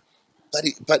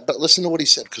 but listen to what he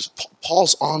said, because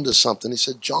Paul's on to something. He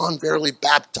said, John barely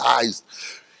baptized.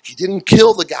 He didn't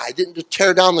kill the guy. He didn't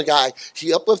tear down the guy.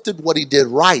 He uplifted what he did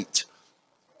right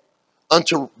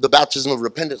unto the baptism of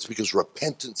repentance, because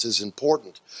repentance is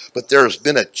important. But there's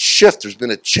been a shift. There's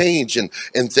been a change in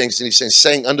things. And he's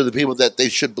saying unto the people that they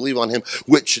should believe on him,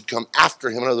 which should come after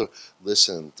him.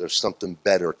 Listen, there's something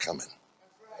better coming.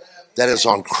 That is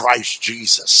on Christ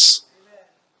Jesus.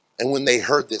 And when they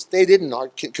heard this, they didn't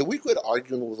argue. Can we quit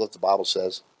arguing with what the Bible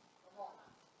says?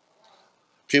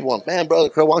 People want, man, Brother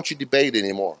Crow, why don't you debate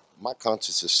anymore? My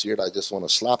conscience is seared. I just want to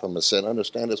slap him and say,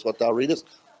 understand this, what thou readest?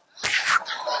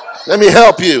 Let me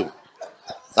help you.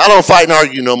 I don't fight and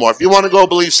argue no more. If you want to go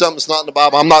believe something that's not in the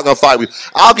Bible, I'm not going to fight with you.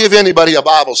 I'll give anybody a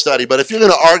Bible study, but if you're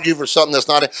going to argue for something that's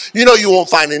not, you won't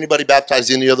find anybody baptized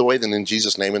any other way than in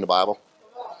Jesus' name in the Bible.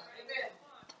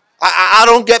 I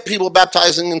don't get people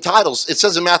baptizing in titles. It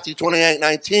says in Matthew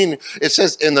 28:19, it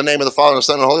says in the name of the Father and the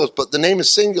Son and the Holy Ghost, but the name is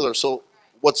singular, so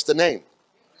what's the name?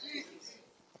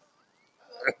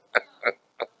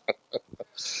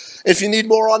 If you need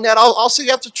more on that, I'll see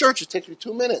you after church. It takes me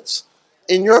 2 minutes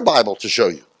in your Bible to show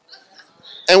you.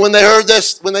 And when they heard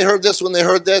this,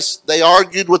 they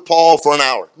argued with Paul for an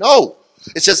hour. No.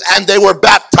 It says, and they were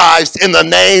baptized in the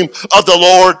name of the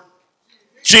Lord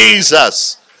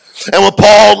Jesus. And when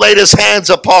Paul laid his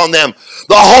hands upon them,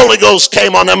 the Holy Ghost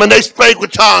came on them and they spake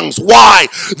with tongues. Why?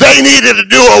 They needed to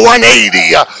do a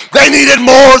 180. They needed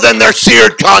more than their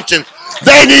seared conscience.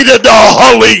 They needed the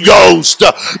Holy Ghost.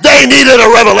 They needed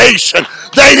a revelation.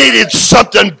 They needed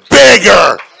something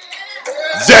bigger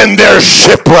than their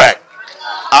shipwreck.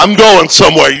 I'm going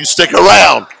somewhere. You stick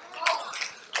around.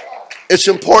 It's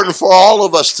important for all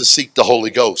of us to seek the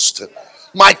Holy Ghost.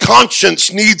 My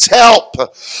conscience needs help.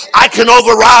 I can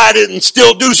override it and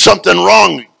still do something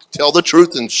wrong. Tell the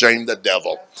truth and shame the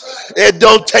devil. It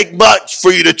don't take much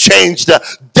for you to change the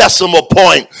decimal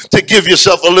point to give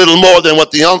yourself a little more than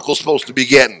what the uncle's supposed to be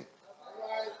getting.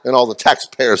 And all the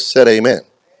taxpayers said amen.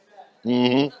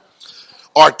 Mm-hmm.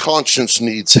 Our conscience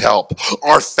needs help.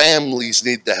 Our families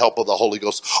need the help of the Holy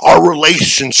Ghost. Our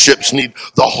relationships need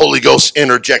the Holy Ghost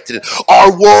interjected.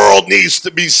 Our world needs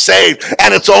to be saved,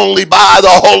 and it's only by the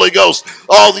Holy Ghost.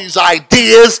 All these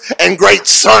ideas and great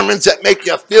sermons that make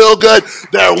you feel good,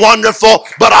 they're wonderful,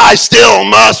 but I still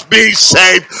must be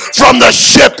saved from the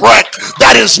shipwreck.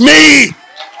 That is me.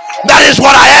 That is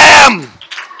what I am.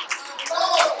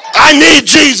 I need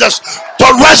Jesus to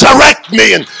resurrect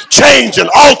me and change and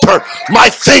alter my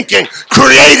thinking,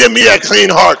 creating me a clean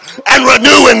heart and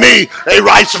renewing me a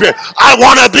right spirit. I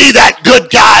want to be that good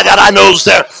guy that I know's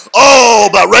there. Oh,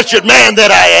 but wretched man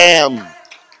that I am.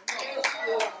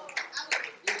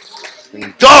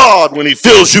 And God, when he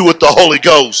fills you with the Holy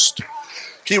Ghost,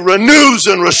 he renews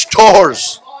and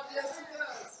restores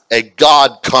a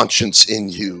God conscience in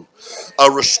you, a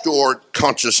restored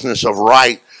consciousness of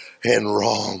right and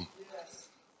wrong.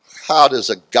 How does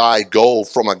a guy go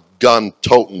from a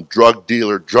gun-toting drug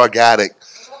dealer, drug addict,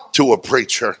 to a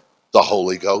preacher? The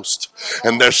Holy Ghost.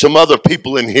 And there's some other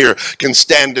people in here can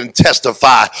stand and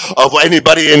testify. Of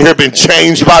anybody in here been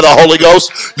changed by the Holy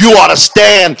Ghost? You ought to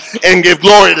stand and give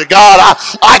glory to God.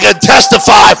 I can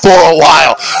testify for a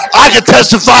while. I can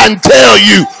testify and tell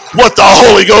you what the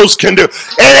Holy Ghost can do.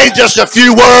 It ain't just a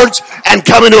few words and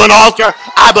coming to an altar.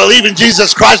 I believe in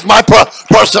Jesus Christ, my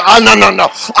person.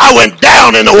 No. I went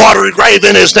down in the watery grave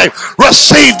in his name.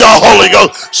 Received the Holy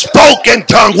Ghost. Spoke in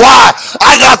tongue. Why?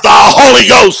 I got the Holy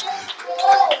Ghost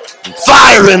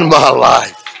fire in my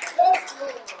life.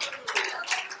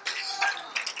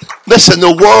 Listen,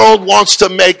 the world wants to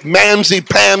make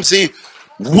mamsy-pamsy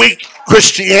weak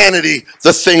Christianity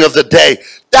the thing of the day.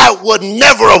 That would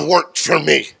never have worked for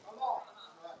me.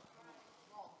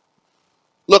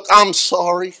 Look, I'm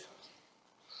sorry.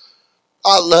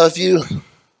 I love you.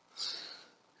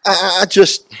 I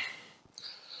just,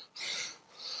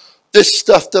 this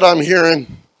stuff that I'm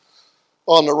hearing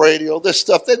on the radio, this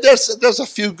stuff, there's a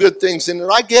few good things in it.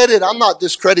 I get it. I'm not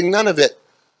discrediting none of it.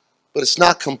 But it's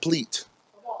not complete.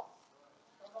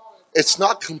 It's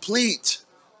not complete.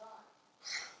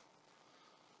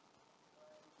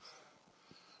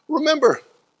 Remember,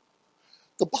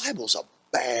 the Bible's a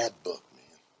bad book, man.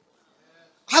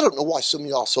 I don't know why some of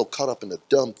y'all are so caught up in the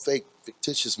dumb, fake,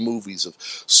 fictitious movies of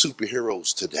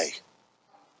superheroes today.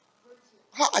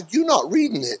 You're not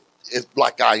reading it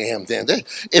like I am then.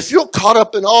 If you're caught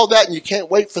up in all that and you can't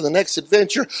wait for the next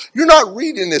adventure, you're not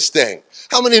reading this thing.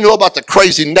 How many know about the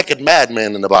crazy naked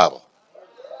madman in the Bible?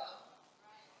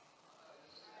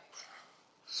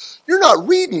 You're not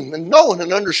reading and knowing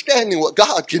and understanding what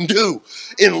God can do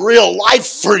in real life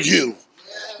for you.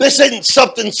 This ain't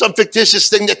some fictitious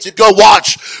thing that you go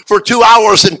watch for 2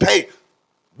 hours and pay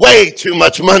way too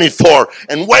much money for,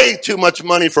 and way too much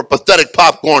money for pathetic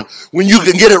popcorn, when you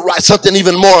can get it right, something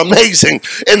even more amazing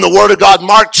in the Word of God.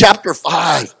 Mark chapter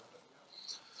 5.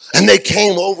 And they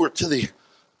came over to the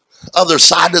other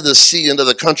side of the sea, into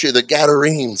the country of the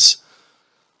Gadarenes.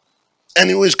 And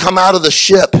he was come out of the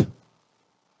ship.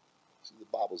 See, the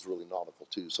Bible's really nautical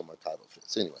too, so my title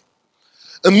fits. Anyway,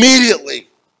 immediately,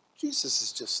 Jesus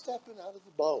is just stepping out of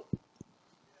the boat.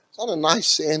 It's on a nice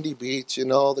sandy beach, you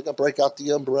know. They're going to break out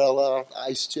the umbrella,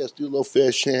 ice chest, do a little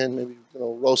fishing, maybe,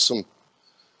 roast some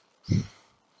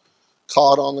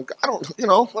cod on the, I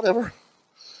don't, whatever.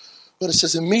 But it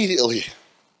says immediately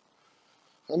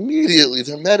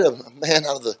there met a man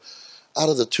out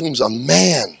of the tombs, a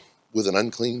man with an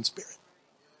unclean spirit.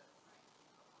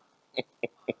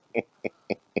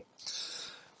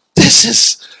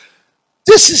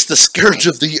 This is the scourge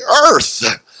of the earth.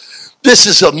 This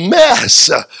is a mess.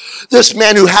 This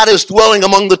man who had his dwelling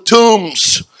among the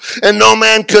tombs, and no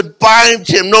man could bind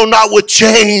him, no, not with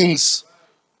chains,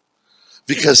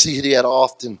 because he had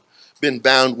often been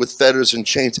bound with fetters and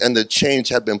chains, and the chains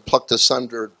had been plucked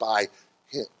asunder by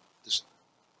him.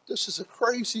 This is a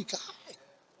crazy guy.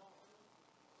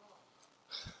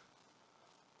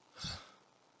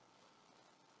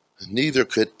 Neither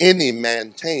could any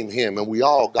man tame him, and we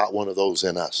all got one of those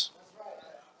in us.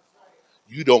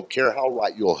 You don't care how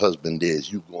right your husband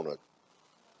is, you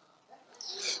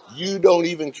don't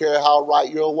even care how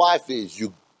right your wife is.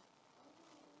 You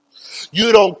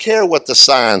don't care what the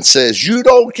sign says. You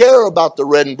don't care about the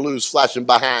red and blues flashing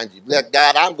behind you. Let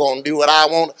God, I'm going to do what I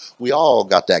want. We all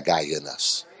got that guy in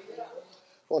us.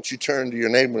 Why don't you turn to your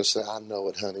neighbor and say, I know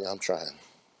it, honey, I'm trying.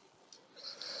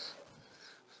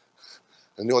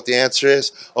 And you know what the answer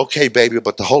is? Okay, baby,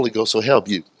 but the Holy Ghost will help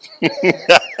you.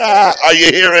 Are you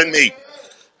hearing me?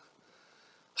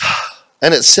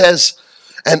 And it says,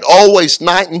 and always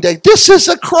night and day. This is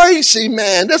a crazy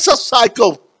man. This is a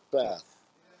psychopath.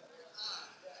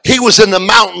 He was in the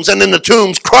mountains and in the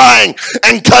tombs crying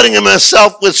and cutting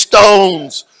himself with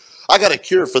stones. I got a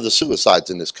cure for the suicides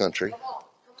in this country.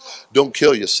 Don't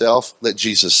kill yourself. Let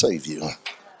Jesus save you.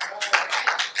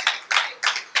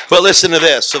 But listen to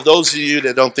this. Of those of you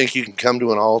that don't think you can come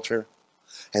to an altar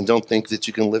and don't think that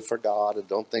you can live for God, and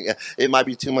don't think it might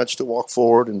be too much to walk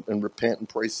forward and repent and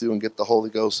pray through and get the Holy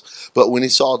Ghost. But when he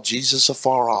saw Jesus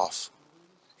afar off,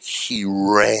 he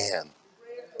ran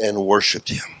and worshiped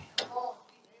him.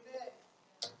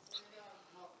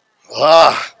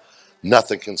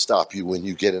 Nothing can stop you when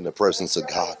you get in the presence of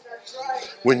God.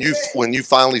 When you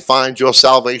finally find your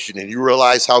salvation and you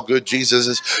realize how good Jesus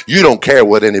is, you don't care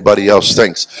what anybody else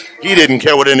thinks. He didn't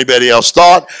care what anybody else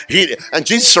thought. And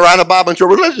Jesus surrounded by a bunch of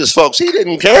religious folks. He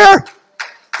didn't care.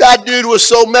 That dude was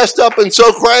so messed up and so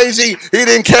crazy, he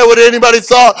didn't care what anybody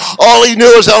thought. All he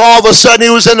knew is that all of a sudden he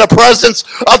was in the presence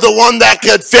of the one that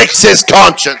could fix his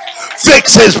conscience,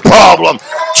 fix his problem,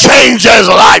 change his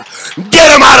life, get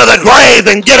him out of the grave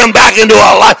and get him back into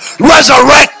a life,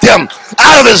 resurrect him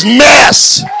out of his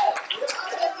mess.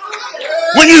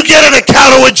 When you get an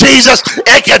encounter with Jesus,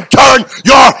 it can turn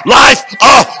your life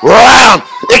around.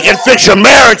 It can fix your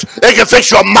marriage. It can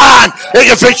fix your mind. It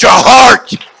can fix your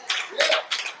heart.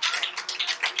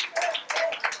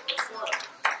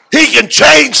 He can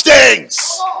change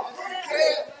things.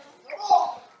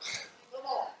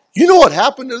 You know what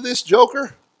happened to this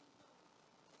joker?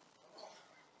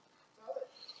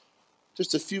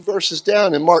 Just a few verses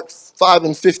down in Mark 5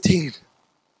 and 15.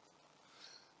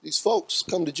 These folks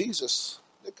come to Jesus.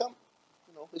 They come,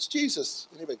 it's Jesus.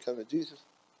 Anybody come to Jesus?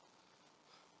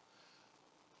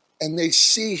 And they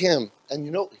see him, and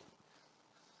you know,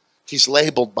 he's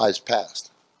labeled by his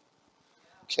past.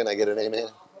 Can I get an amen?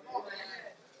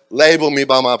 Label me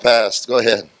by my past. Go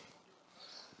ahead.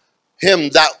 Him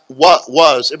that what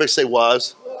was, everybody say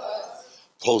was,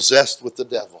 possessed with the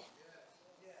devil.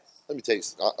 Let me tell you,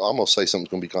 I'm going to say something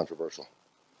that's going to be controversial.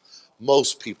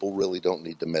 Most people really don't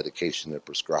need the medication they're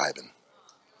prescribing.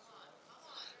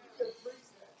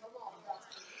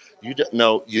 You don't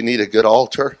know, you need a good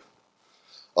altar,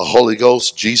 a Holy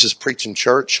Ghost, Jesus preaching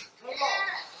church,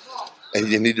 and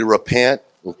you need to repent.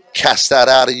 We'll cast that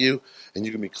out of you, and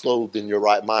you can be clothed in your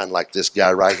right mind like this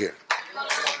guy right here.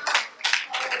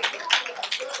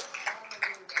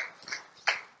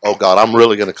 Oh God, I'm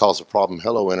really going to cause a problem.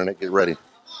 Hello, internet, get ready.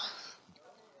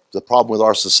 The problem with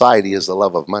our society is the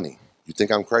love of money. You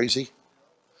think I'm crazy?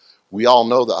 We all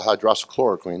know that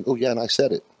hydroxychloroquine, oh yeah, and I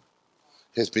said it,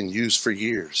 has been used for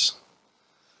years.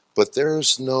 But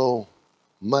there's no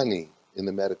money in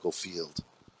the medical field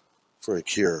for a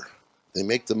cure. They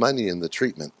make the money in the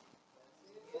treatment.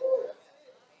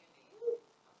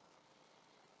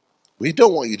 We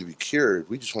don't want you to be cured.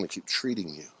 We just want to keep treating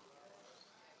you.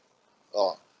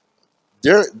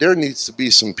 There needs to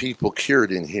be some people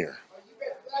cured in here.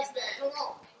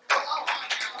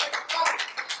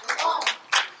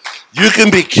 You can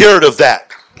be cured of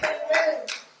that.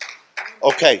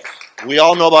 Okay, we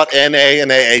all know about NA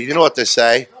and AA. You know what they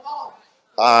say?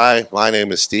 Hi, my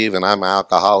name is Steve and I'm an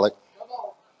alcoholic.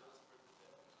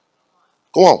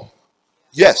 Go on.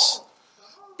 Yes.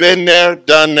 Been there,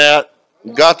 done that.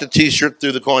 Got the t-shirt,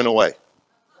 threw the coin away.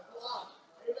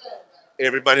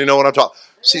 Everybody know what I'm talking.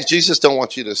 See, Jesus don't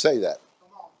want you to say that.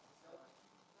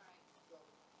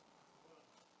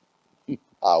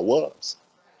 I was.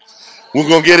 We're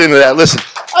going to get into that. Listen,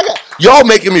 y'all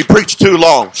making me preach too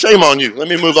long. Shame on you. Let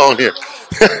me move on here.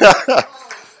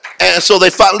 And so they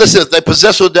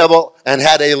possessed the devil and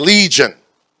had a legion.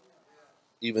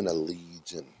 Even a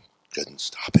legion couldn't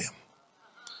stop him.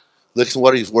 Listen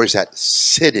where he's at,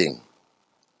 sitting.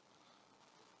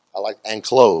 And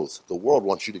clothed. The world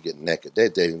wants you to get naked.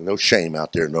 There's no shame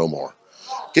out there no more.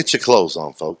 Get your clothes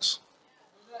on, folks.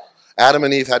 Adam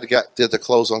and Eve had to get their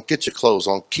clothes on. Get your clothes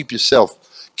on. Keep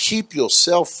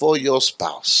yourself for your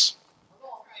spouse.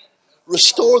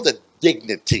 Restore the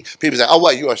dignity. People say, "Oh,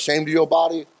 what? You are ashamed of your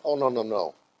body?" Oh,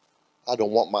 no. I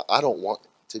don't want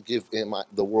to give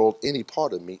the world any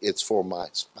part of me. It's for my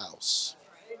spouse.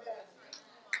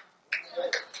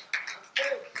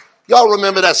 Y'all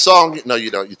remember that song? No,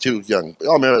 you don't. You're too young.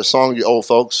 Y'all remember that song, you old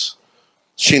folks?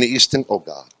 Sheena Easton. Oh,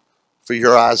 God. For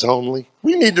your eyes only.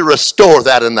 We need to restore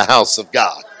that in the house of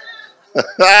God.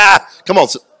 Come on.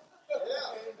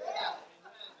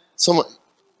 Someone.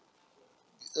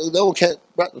 No one can't.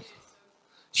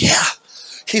 Yeah.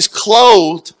 He's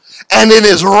clothed and in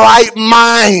his right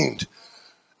mind.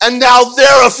 And now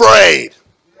they're afraid.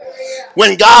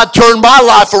 When God turned my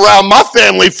life around, my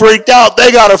family freaked out.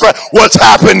 They got afraid. What's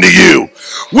happened to you?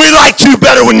 We liked you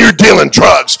better when you're dealing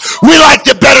drugs. We liked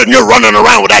it better when you're running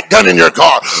around with that gun in your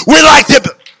car. We liked it.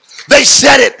 They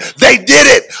said it. They did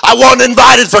it. I wasn't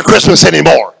invited for Christmas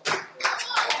anymore.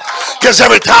 Because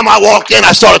every time I walked in,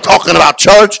 I started talking about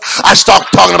church. I started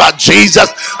talking about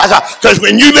Jesus. Because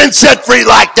when you've been set free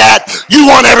like that, you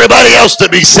want everybody else to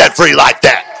be set free like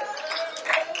that.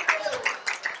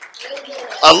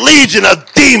 A legion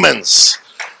of demons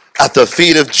at the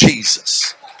feet of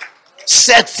Jesus.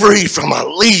 Set free from a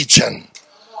legion.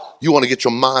 You want to get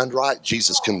your mind right?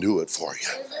 Jesus can do it for you.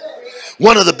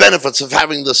 One of the benefits of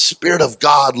having the Spirit of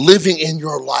God living in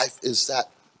your life is that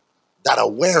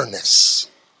awareness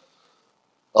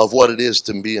of what it is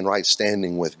to be in right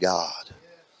standing with God.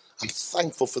 I'm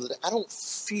thankful for that. I don't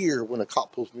fear when a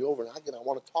cop pulls me over and I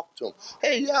want to talk to him.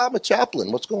 Hey, yeah, I'm a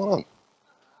chaplain. What's going on?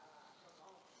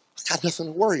 I got nothing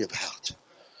to worry about.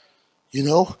 You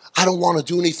know, I don't want to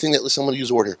do anything that, listen, I'm going to use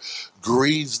a word here,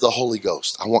 grieves the Holy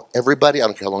Ghost. I want everybody, I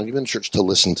don't care how long you've been in church, to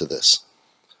listen to this.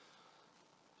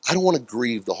 I don't want to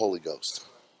grieve the Holy Ghost.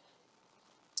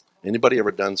 Anybody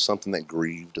ever done something that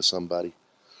grieved somebody?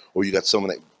 Or you got someone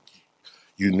that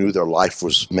you knew their life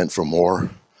was meant for more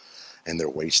and they're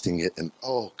wasting it, and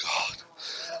oh God,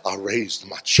 I raised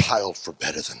my child for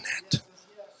better than that.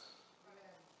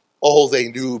 Oh, they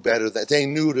knew better. That they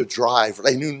knew to drive.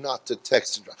 They knew not to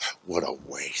text and drive. What a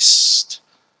waste.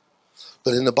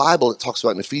 But in the Bible, it talks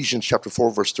about in Ephesians chapter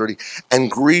 4, verse 30,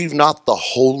 and grieve not the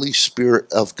Holy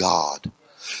Spirit of God.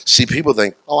 See, people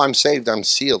think, oh, I'm saved, I'm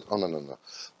sealed. Oh, no.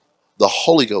 The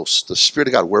Holy Ghost, the Spirit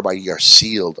of God, whereby ye are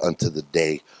sealed unto the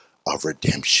day of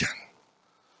redemption.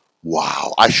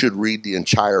 Wow. I should read the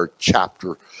entire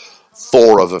chapter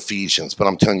 4 of Ephesians. But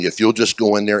I'm telling you, if you'll just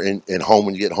go in there and home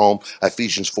when you get home,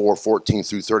 Ephesians 4:14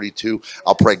 through 32,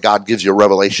 I'll pray God gives you a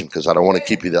revelation because I don't want to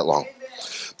keep you that long.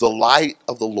 The light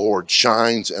of the Lord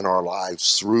shines in our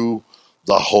lives through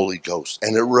the Holy Ghost,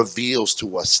 and it reveals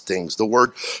to us things. The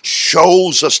Word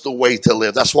shows us the way to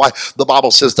live. That's why the Bible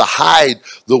says to hide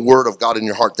the Word of God in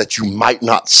your heart that you might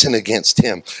not sin against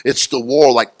Him. It's the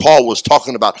war, like Paul was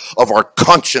talking about, of our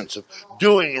conscience, of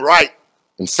doing right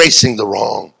and facing the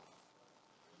wrong.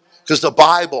 Because the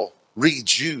Bible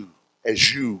reads you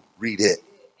as you read it.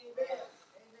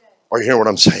 Are you hearing what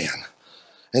I'm saying?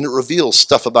 And it reveals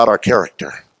stuff about our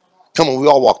character. Come on, we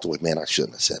all walked away. Man, I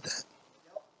shouldn't have said that.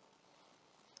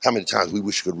 How many times we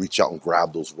wish we could reach out and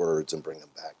grab those words and bring them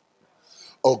back?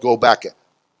 Oh, go back.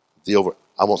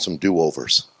 I want some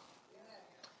do-overs.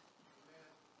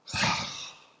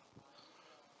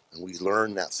 And we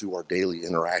learn that through our daily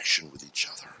interaction with each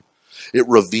other. It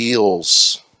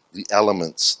reveals the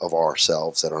elements of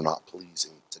ourselves that are not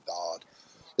pleasing to God.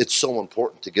 It's so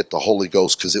important to get the Holy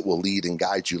Ghost because it will lead and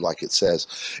guide you, like it says,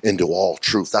 into all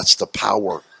truth. That's the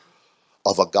power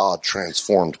of a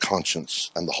God-transformed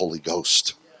conscience and the Holy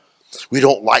Ghost. We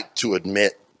don't like to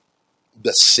admit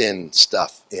the sin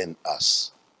stuff in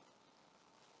us.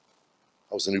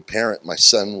 I was a new parent. My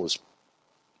son was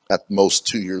at most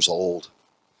 2 years old,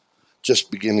 just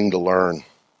beginning to learn.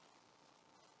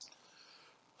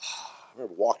 I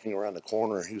remember walking around the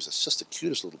corner. He was just the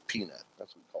cutest little peanut.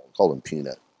 That's what we call him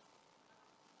Peanut.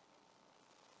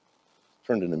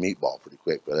 Turned into Meatball pretty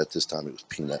quick, but at this time it was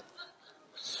Peanut.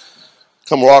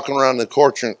 Come walking around the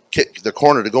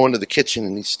corner to go into the kitchen,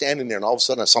 and he's standing there, and all of a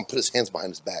sudden I saw him put his hands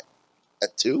behind his back.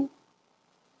 At 2?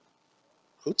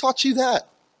 Who taught you that?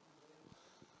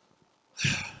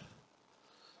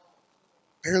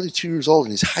 Barely 2 years old,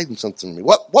 and he's hiding something from me.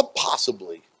 What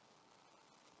possibly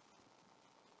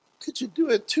could you do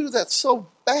at 2 that's so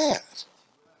bad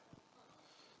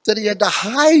that he had to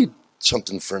hide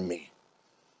something from me?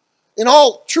 In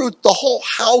all truth, the whole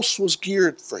house was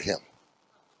geared for him.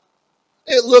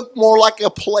 It looked more like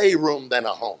a playroom than a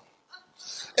home.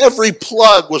 Every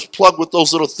plug was plugged with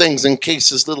those little things in case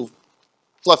his little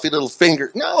fluffy little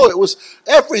finger. No,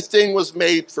 everything was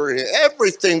made for him.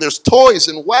 Everything. There's toys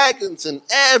and wagons and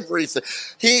everything.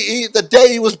 The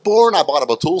day he was born, I bought him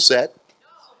a tool set.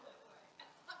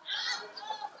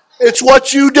 It's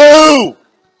what you do.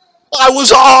 I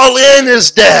was all in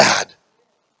as dad.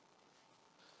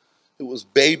 It was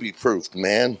baby proofed,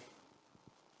 man.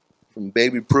 From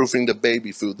baby proofing to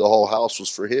baby food, the whole house was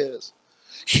for his.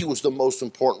 He was the most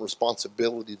important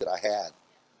responsibility that I had.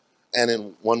 And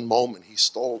in one moment, he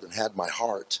stole and had my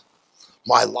heart.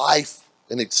 My life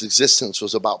and its existence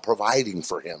was about providing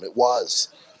for him. It was.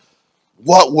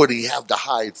 What would he have to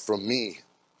hide from me?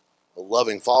 A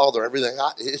loving father, everything.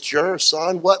 It's yours,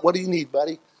 son. What do you need,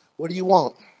 buddy? What do you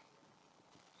want?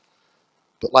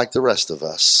 But like the rest of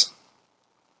us,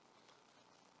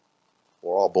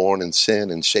 we're all born in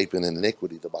sin and shapen in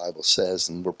iniquity, the Bible says,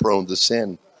 and we're prone to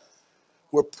sin.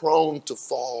 We're prone to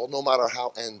fall, no matter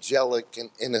how angelic and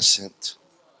innocent,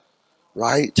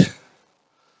 right?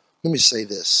 Let me say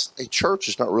this. A church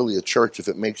is not really a church if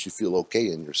it makes you feel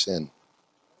okay in your sin.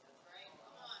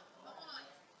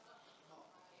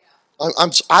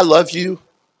 I love you.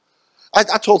 I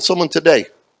told someone today,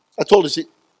 I told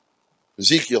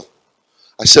Ezekiel,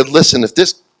 I said, listen, if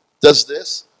this does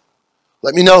this,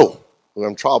 let me know. We're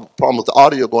having a problem with the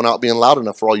audio going out being loud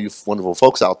enough for all you wonderful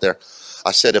folks out there.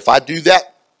 I said, if I do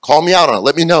that, call me out on it.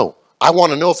 Let me know. I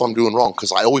want to know if I'm doing wrong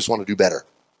because I always want to do better.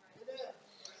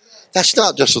 That's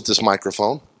not just with this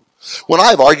microphone. When I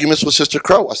have arguments with Sister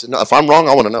Crow, I said, no, if I'm wrong,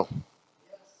 I want to know.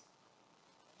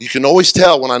 You can always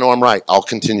tell when I know I'm right. I'll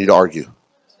continue to argue.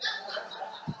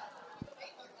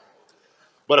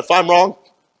 But if I'm wrong,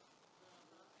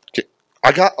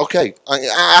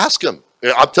 I ask him.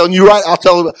 I'm telling you right. I'll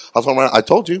tell him right. I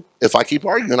told you. If I keep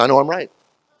arguing, I know I'm right.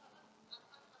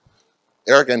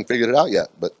 Eric hasn't figured it out yet,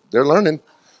 but they're learning.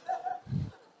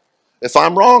 If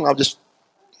I'm wrong, I'll just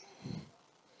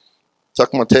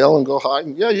tuck my tail and go hide.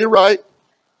 And, yeah, you're right.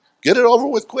 Get it over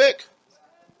with quick.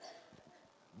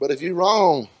 But if you're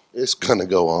wrong, it's going to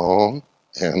go on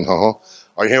and on.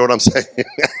 Are you hearing what I'm saying?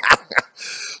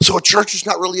 So a church is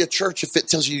not really a church if it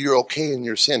tells you you're okay in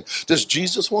your sin. Does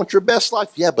Jesus want your best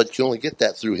life? Yeah, but you only get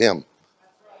that through him.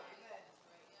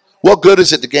 What good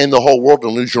is it to gain the whole world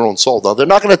and lose your own soul? Though they're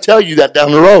not going to tell you that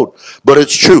down the road, but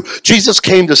it's true. Jesus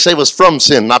came to save us from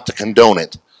sin, not to condone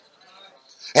it.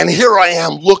 And here I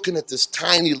am looking at this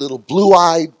tiny little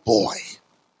blue-eyed boy,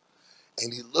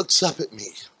 and he looks up at me,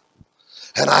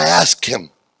 and I ask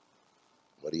him,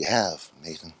 "What do you have,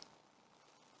 Nathan?"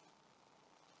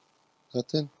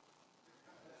 Nothing.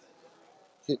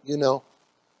 You know,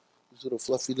 these little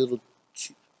fluffy little,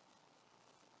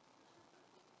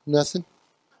 nothing.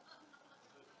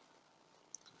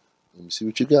 Let me see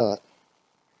what you got.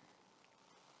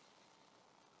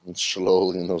 And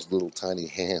slowly in those little tiny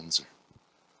hands,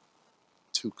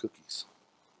 2 cookies.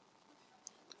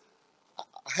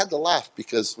 I had to laugh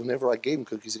because whenever I gave him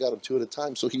cookies, he got them 2 at a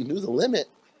time, so he knew the limit.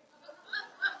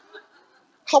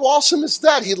 How awesome is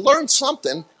that? He learned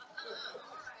something.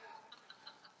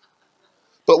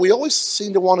 But we always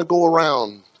seem to want to go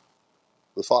around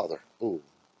the Father. Ooh.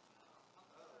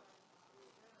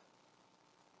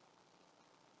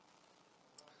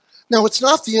 Now, it's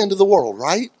not the end of the world,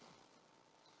 right?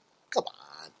 Come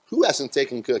on. Who hasn't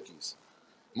taken cookies?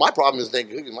 My problem is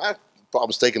taking cookies. My problem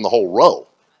is taking the whole row.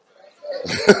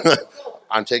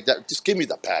 I'm taking that. Just give me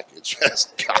the package.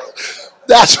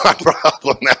 That's my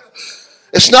problem now.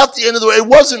 It's not the end of the way.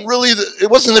 It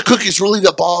wasn't the cookies really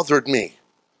that bothered me.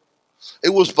 It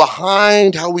was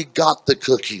behind how we got the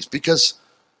cookies, because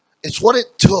it's what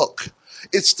it took.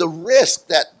 It's the risk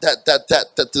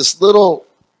that this little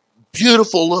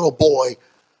beautiful little boy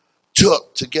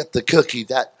took to get the cookie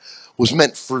that was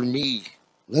meant for me.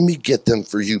 Let me get them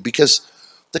for you, because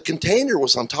the container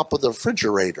was on top of the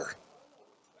refrigerator.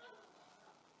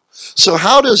 So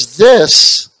how does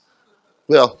this,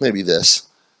 well, maybe this.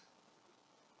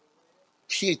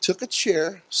 He took a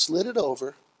chair, slid it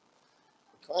over,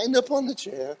 climbed up on the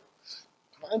chair,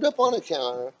 climbed up on the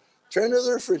counter, turned to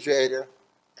the refrigerator,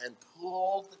 and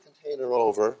pulled the container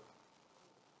over,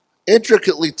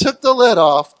 intricately took the lid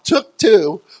off, took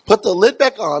 2, put the lid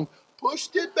back on,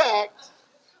 pushed it back,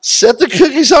 set the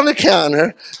cookies on the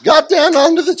counter, got down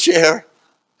onto the chair,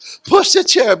 pushed the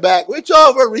chair back, reached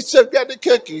over, got the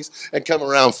cookies, and come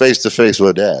around face to face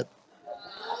with Dad.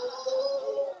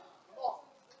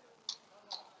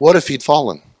 What if he'd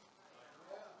fallen?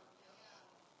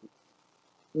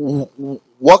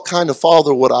 What kind of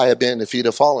father would I have been if he'd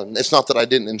have fallen? It's not that I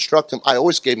didn't instruct him. I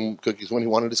always gave him cookies when he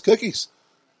wanted his cookies.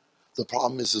 The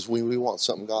problem is when we want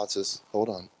something, God says, hold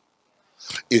on.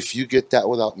 If you get that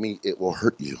without me, it will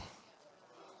hurt you.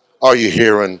 Are you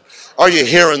hearing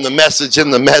the message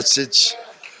in the message?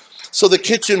 So the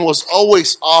kitchen was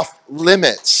always off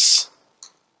limits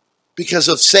because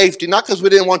of safety, not because we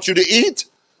didn't want you to eat.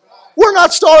 We're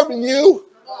not starving you.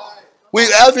 We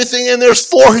everything in there's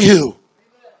for you.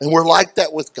 And we're like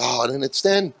that with God. And it's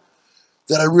then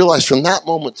that I realized from that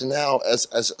moment to now, as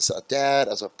a dad,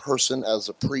 as a person, as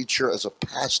a preacher, as a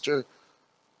pastor,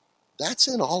 that's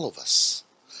in all of us.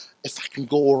 If I can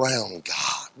go around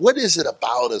God, what is it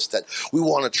about us that we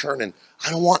want to turn and I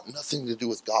don't want nothing to do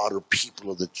with God or people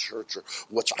or the church or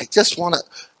what. I just want to,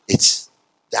 it's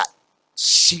that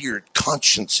seared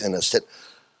conscience in us that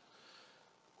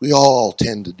we all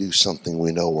tend to do something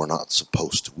we know we're not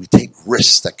supposed to. We take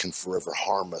risks that can forever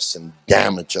harm us and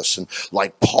damage us. And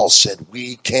like Paul said,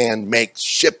 we can make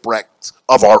shipwrecks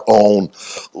of our own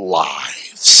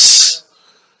lives.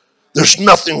 There's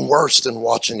nothing worse than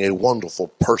watching a wonderful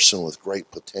person with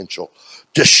great potential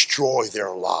destroy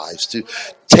their lives, to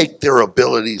take their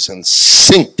abilities and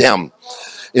sink them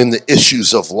in the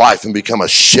issues of life and become a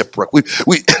shipwreck.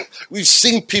 We've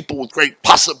seen people with great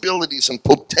possibilities and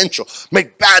potential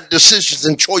make bad decisions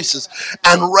and choices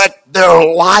and wreck their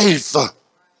life. It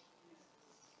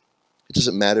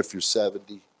doesn't matter if you're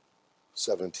 70,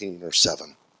 17, or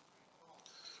 7.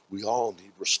 We all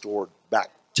need restored back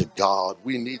to God.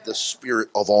 We need the Spirit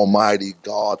of Almighty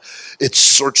God. It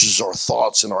searches our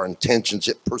thoughts and our intentions.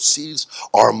 It perceives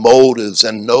our motives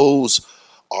and knows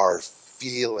our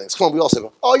feelings. Come on, we all say,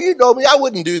 oh, you know me, I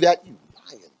wouldn't do that. You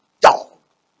lying dog.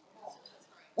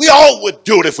 We all would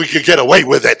do it if we could get away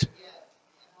with it.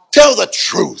 Tell the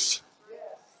truth.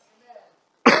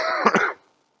 I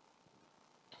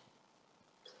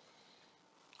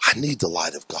need the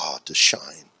light of God to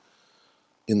shine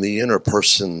in the inner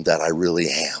person that I really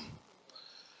am,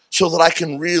 so that I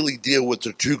can really deal with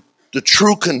the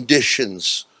true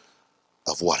conditions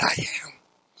of what I am.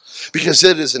 Because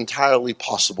it is entirely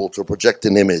possible to project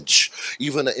an image,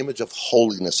 even an image of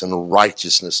holiness and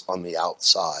righteousness on the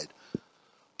outside,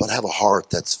 but have a heart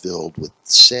that's filled with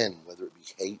sin, whether it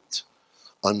be hate,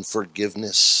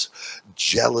 unforgiveness,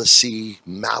 jealousy,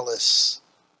 malice.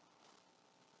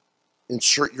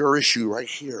 Insert your issue right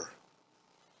here.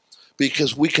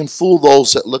 Because we can fool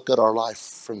those that look at our life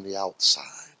from the outside.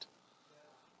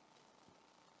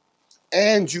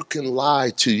 And you can lie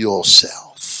to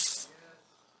yourself.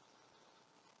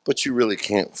 But you really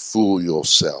can't fool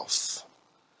yourself.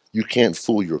 You can't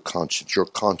fool your conscience. Your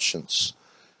conscience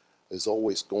is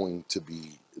always going to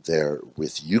be there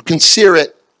with you. You can sear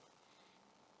it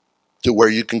to where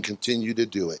you can continue to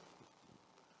do it.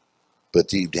 But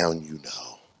deep down you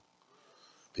know.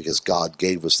 Because God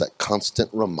gave us that constant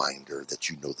reminder that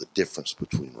you know the difference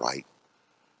between right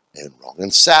and wrong.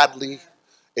 And sadly,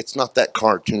 it's not that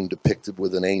cartoon depicted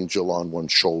with an angel on one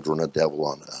shoulder and a devil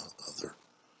on the other.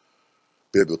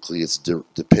 Biblically, it's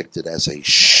depicted as a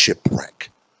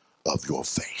shipwreck of your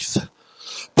faith.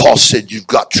 Paul said you've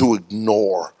got to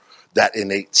ignore that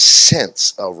innate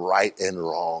sense of right and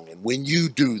wrong. And when you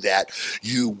do that,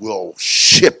 you will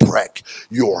shipwreck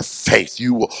your faith.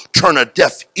 You will turn a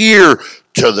deaf ear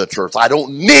to the truth. I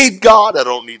don't need God. I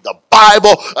don't need the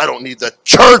Bible. I don't need the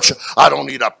church. I don't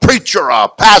need a preacher or a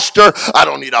pastor. I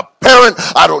don't need a parent.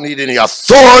 I don't need any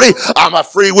authority. I'm a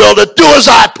free will to do as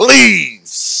I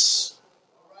please.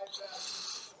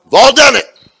 We've all done it.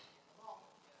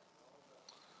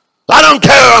 I don't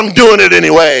care. I'm doing it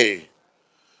anyway.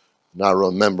 And I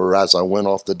remember as I went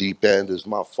off the deep end, as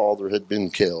my father had been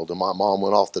killed, and my mom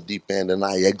went off the deep end, and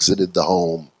I exited the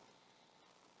home.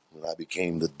 And I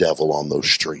became the devil on those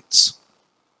streets.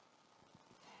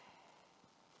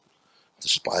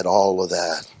 Despite all of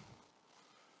that,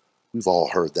 we've all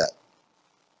heard that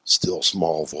still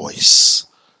small voice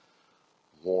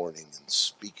warning and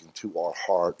speaking to our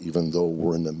heart, even though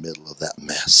we're in the middle of that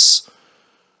mess.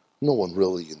 No one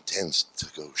really intends to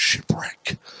go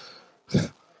shipwreck.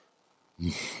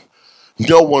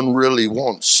 No one really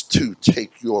wants to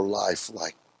take your life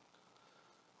like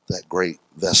that great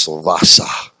vessel Vasa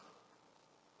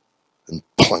and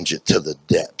plunge it to the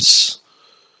depths.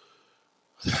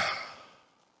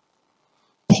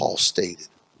 Paul stated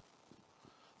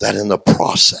that in the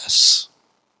process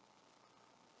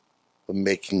of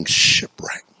making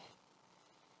shipwreck,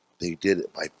 they did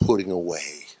it by putting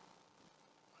away.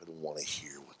 I don't want to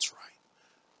hear what's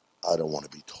right. I don't want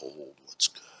to be told what's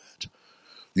good.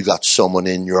 You got someone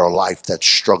in your life that's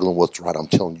struggling with what's right. I'm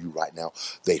telling you right now,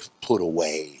 they've put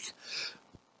away.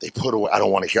 They put away. I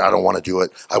don't want to hear. I don't want to do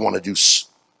it. I want to do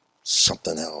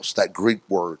something else. That Greek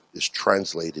word is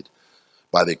translated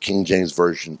by the King James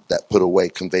Version. That put away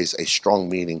conveys a strong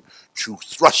meaning to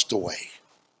thrust away,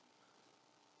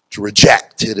 to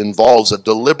reject. It involves a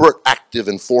deliberate, active,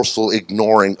 and forceful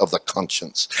ignoring of the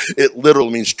conscience. It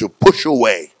literally means to push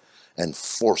away and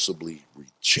forcibly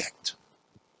reject.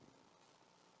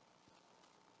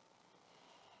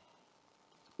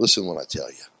 Listen when I tell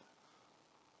you.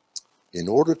 In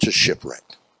order to shipwreck,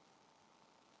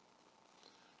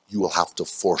 you will have to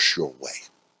force your way.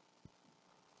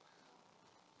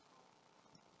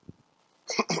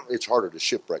 It's harder to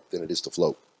shipwreck than it is to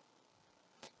float.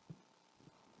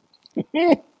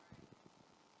 You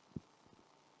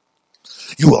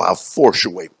will have to force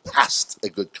your way past a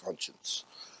good conscience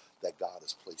that God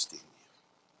has placed in you.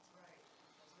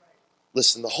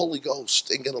 Listen, the Holy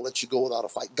Ghost ain't going to let you go without a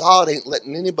fight. God ain't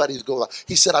letting anybody go without.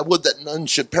 He said, I would that none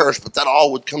should perish, but that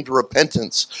all would come to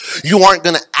repentance. You aren't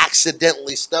going to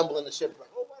accidentally stumble in the shipwreck.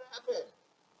 Oh, what happened?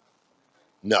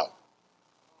 No.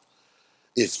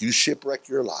 If you shipwreck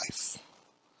your life,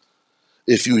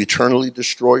 if you eternally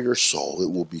destroy your soul,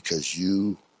 it will be because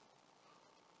you,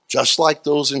 just like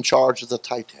those in charge of the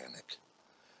Titanic,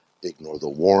 ignore the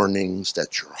warnings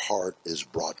that your heart is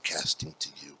broadcasting to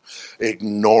you.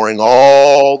 Ignoring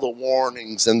all the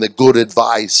warnings and the good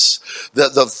advice.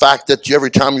 The fact that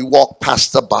every time you walk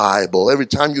past the Bible, every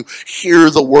time you hear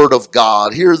the word of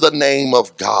God, hear the name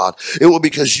of God, it will be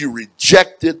because you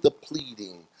rejected the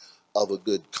pleading of a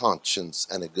good conscience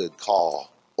and a good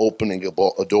call, opening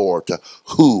a door to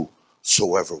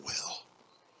whosoever will.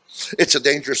 It's a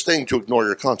dangerous thing to ignore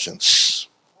your conscience.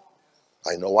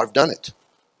 I know I've done it.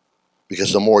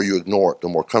 Because the more you ignore it, the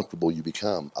more comfortable you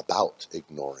become about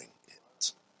ignoring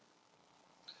it.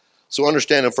 So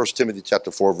understand in 1 Timothy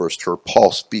chapter 4, verse 2,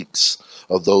 Paul speaks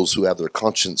of those who have their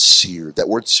conscience seared. That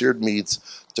word seared means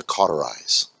to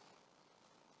cauterize.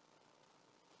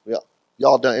 Yeah,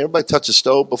 y'all done, everybody touched a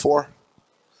stove before?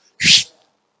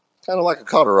 Kind of like a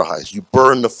cauterize. You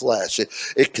burn the flesh.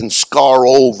 It can scar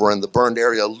over and the burned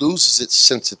area loses its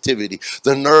sensitivity.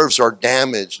 The nerves are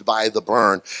damaged by the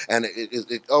burn and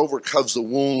it overcomes the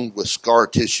wound with scar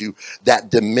tissue that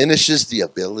diminishes the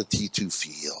ability to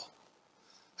feel.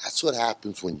 That's what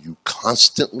happens when you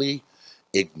constantly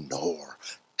ignore,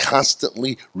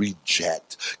 constantly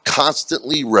reject,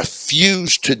 constantly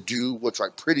refuse to do what's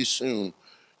right. Pretty soon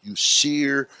you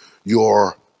sear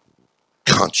your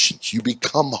conscience. You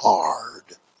become hard.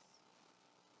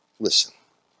 Listen,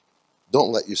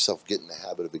 don't let yourself get in the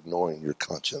habit of ignoring your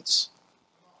conscience.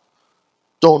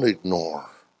 Don't ignore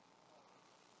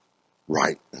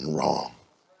right and wrong.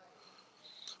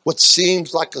 What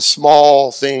seems like a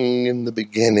small thing in the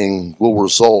beginning will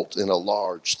result in a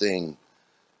large thing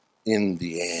in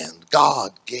the end.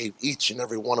 God gave each and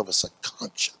every one of us a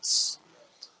conscience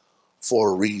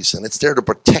for a reason. It's there to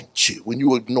protect you. When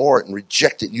you ignore it and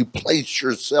reject it, you place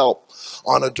yourself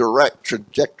on a direct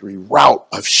trajectory route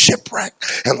of shipwreck.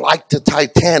 And like the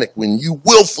Titanic, when you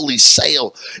willfully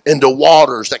sail into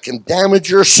waters that can damage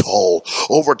your soul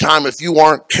over time, if you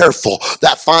aren't careful,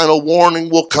 that final warning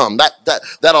will come. That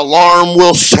alarm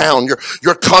will sound.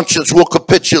 Your conscience will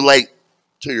capitulate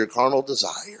to your carnal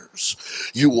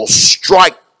desires. You will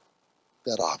strike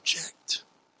that object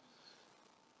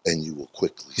and you will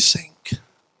quickly sink.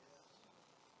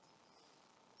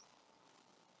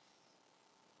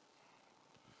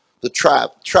 The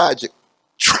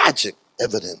tragic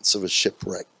evidence of a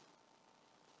shipwreck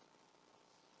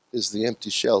is the empty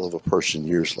shell of a person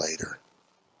years later.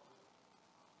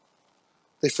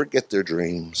 They forget their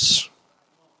dreams.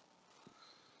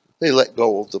 They let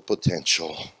go of the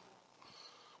potential.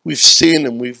 We've seen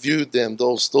them, we've viewed them,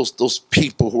 those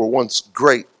people who were once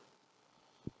great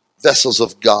vessels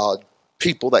of God,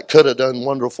 people that could have done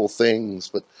wonderful things,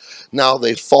 but now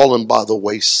they've fallen by the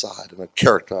wayside and are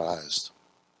characterized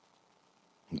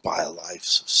by a life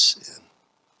of sin.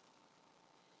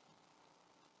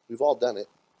 We've all done it.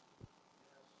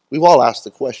 We've all asked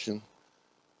the question,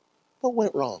 what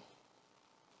went wrong?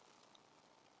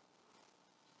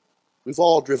 We've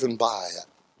all driven by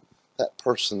that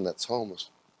person that's homeless.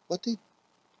 What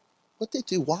they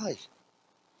do? Why?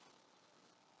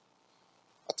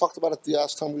 I talked about it the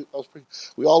last time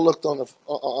we all looked in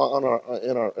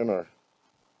our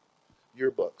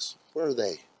yearbooks. Where are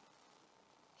they?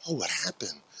 Oh, what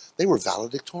happened? They were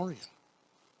valedictorian.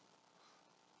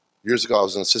 Years ago, I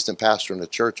was an assistant pastor in a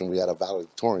church, and we had a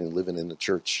valedictorian living in the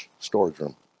church storage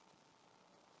room.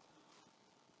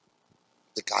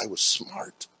 The guy was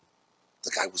smart. The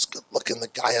guy was good looking. The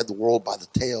guy had the world by the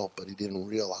tail, but he didn't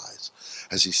realize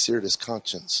as he seared his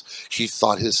conscience, he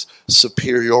thought his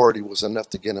superiority was enough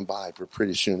to get him by, but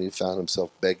pretty soon he found himself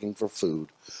begging for food,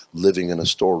 living in a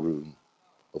storeroom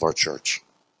of our church.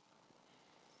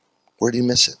 Where did he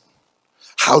miss it?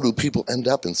 How do people end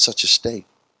up in such a state?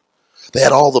 They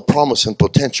had all the promise and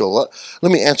potential.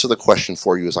 Let me answer the question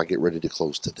for you as I get ready to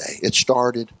close today. It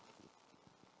started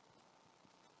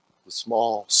with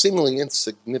small, seemingly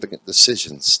insignificant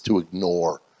decisions to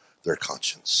ignore their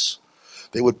conscience.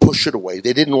 They would push it away.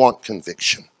 They didn't want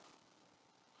conviction.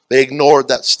 They ignored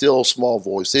that still small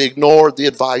voice. They ignored the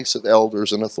advice of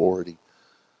elders and authority.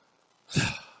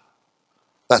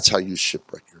 That's how you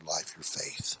shipwreck your life, your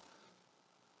faith.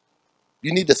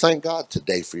 You need to thank God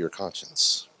today for your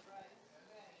conscience.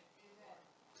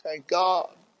 Thank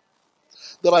God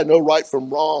that I know right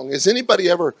from wrong. Has anybody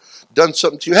ever done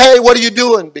something to you? Hey, what are you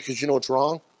doing? Because you know it's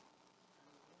wrong.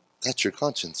 That's your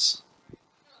conscience.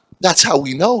 That's how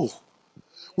we know.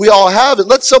 We all have it.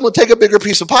 Let someone take a bigger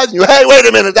piece of pie than you. Hey, wait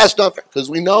a minute. That's not fair. Because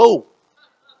we know.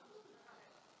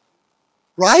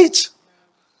 Right?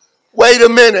 Wait a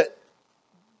minute.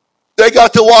 They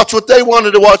got to watch what they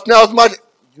wanted to watch. Now it's my...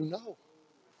 You know.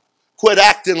 Quit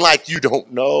acting like you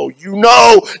don't know. You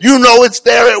know it's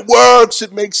there. It works.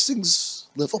 It makes things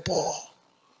livable.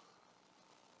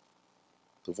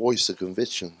 The voice of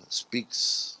conviction that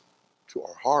speaks to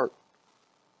our heart.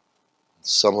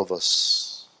 Some of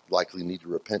us likely need to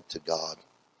repent to God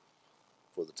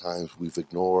for the times we've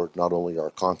ignored not only our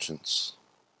conscience,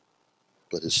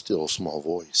 but his still small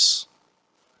voice.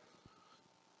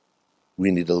 We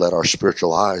need to let our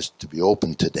spiritual eyes to be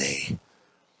open today,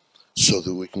 so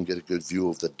that we can get a good view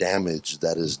of the damage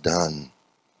that is done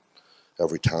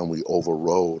every time we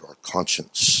overrode our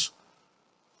conscience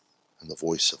and the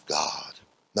voice of God.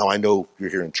 Now, I know you're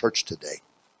here in church today,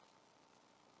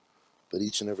 but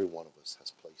each and every one of us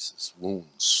has places,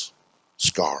 wounds,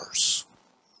 scars.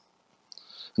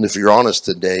 And if you're honest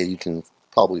today, you can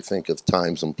probably think of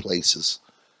times and places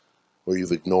where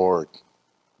you've ignored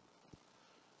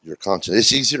your conscience.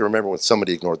 It's easy to remember when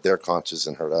somebody ignored their conscience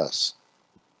and hurt us.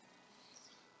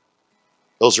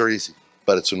 Those are easy,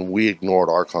 but it's when we ignored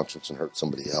our conscience and hurt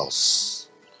somebody else.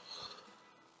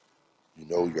 You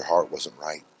know your heart wasn't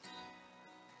right.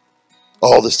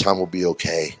 Oh, this time will be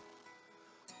okay.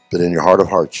 But in your heart of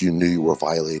hearts, you knew you were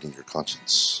violating your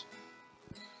conscience.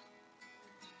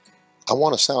 I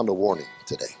want to sound a warning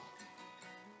today.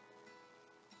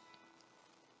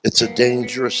 It's a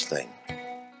dangerous thing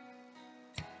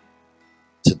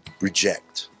to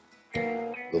reject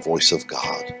the voice of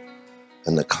God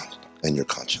and your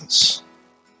conscience.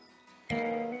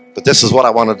 But this is what I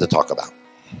wanted to talk about.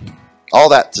 All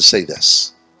that to say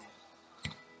this.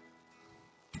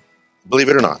 Believe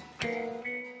it or not,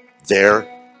 there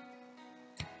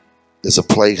is a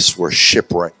place where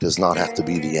shipwreck does not have to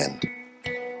be the end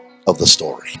of the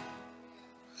story.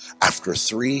 after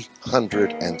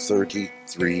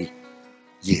 333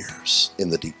 years in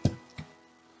the deep.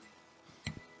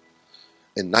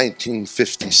 In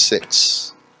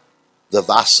 1956, the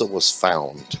Vasa was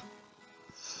found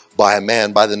by a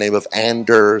man by the name of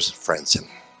Anders Franzen,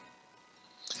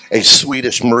 a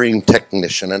Swedish marine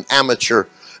technician, an amateur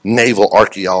naval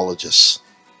archaeologist.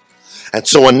 And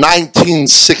so in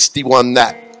 1961,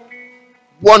 that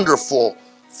wonderful,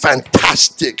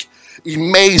 fantastic,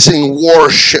 amazing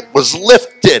warship was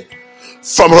lifted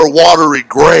from her watery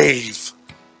grave.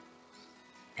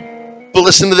 But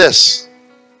listen to this.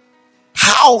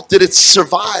 How did it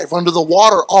survive under the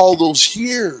water all those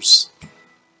years?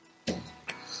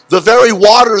 The very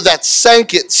water that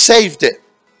sank it saved it.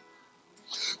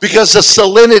 Because the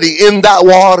salinity in that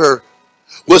water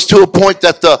was to a point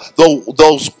that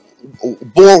those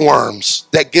boreworms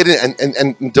that get in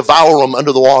and devour them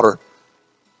under the water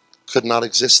could not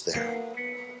exist there.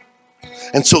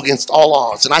 And so against all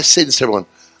odds, and I say this to everyone,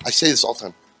 I say this all the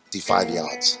time, defy the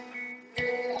odds.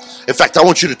 In fact, I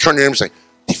want you to turn to him and say,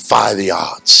 defy the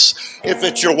odds. If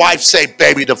it's your wife, say,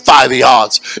 baby, defy the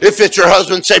odds. If it's your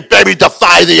husband, say, baby,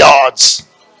 defy the odds.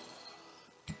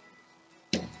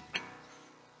 And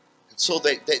so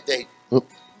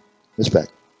it's back.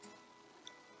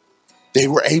 They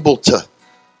were able to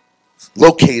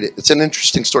locate it. It's an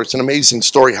interesting story. It's an amazing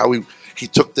story how he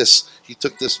took this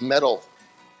metal,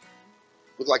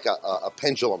 looked like a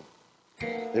pendulum,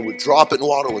 and would drop it in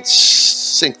water, would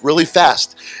sink really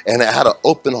fast, and it had an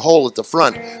open hole at the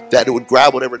front that it would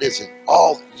grab whatever it is. And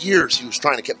all years he was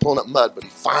trying to keep pulling up mud, but he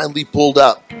finally pulled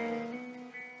up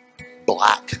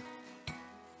black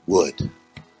wood.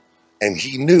 And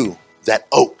he knew that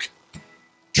oak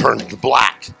turned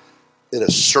black at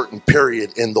a certain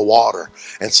period in the water.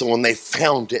 And so when they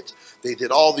found it, they did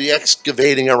all the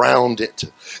excavating around it.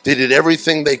 They did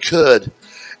everything they could,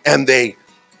 and they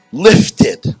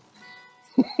lifted.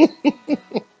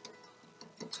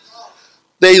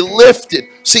 They lifted.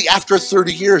 See, after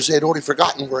 30 years, they had already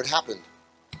forgotten where it happened.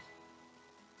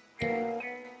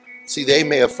 See, they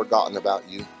may have forgotten about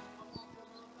you.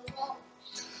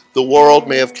 The world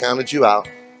may have counted you out.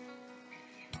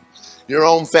 Your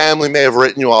own family may have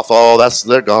written you off. Oh,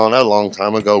 they're gone a long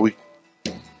time ago.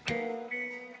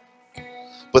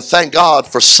 But thank God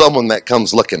for someone that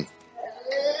comes looking.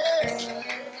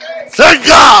 Thank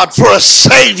God for a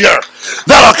Savior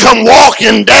that'll come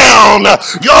walking down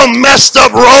your messed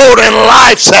up road in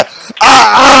life. Say,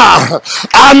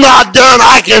 I'm not done.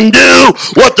 I can do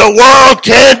what the world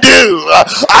can't do.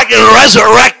 I can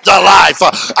resurrect the life.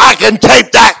 I can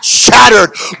take that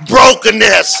shattered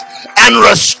brokenness and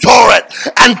restore it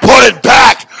and put it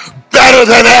back better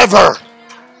than ever.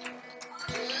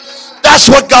 That's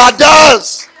what God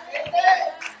does.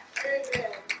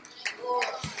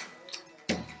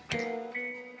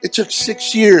 It took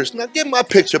 6 years. Now get my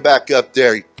picture back up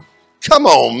there. Come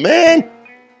on, man.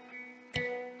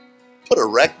 Put a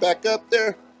wreck back up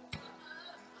there.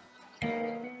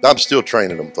 I'm still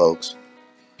training them, folks.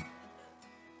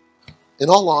 In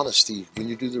all honesty, when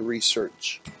you do the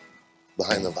research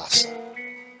behind the Vasa,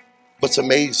 what's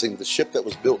amazing, the ship that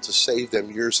was built to save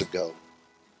them years ago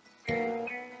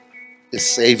is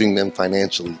saving them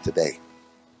financially today.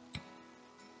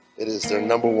 It is their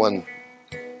number one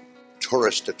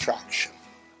tourist attraction.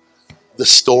 The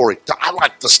story. I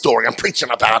like the story. I'm preaching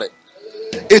about it.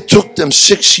 It took them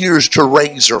 6 years to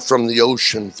raise her from the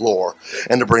ocean floor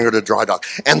and to bring her to dry dock.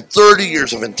 And 30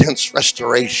 years of intense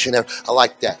restoration. I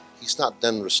like that. He's not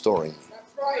done restoring me.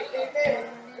 That's right. Amen.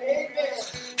 Amen.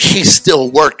 He's still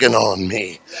working on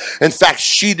me. In fact,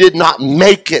 she did not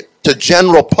make it to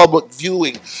general public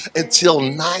viewing until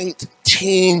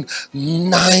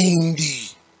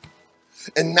 1990.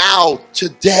 And now,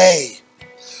 today,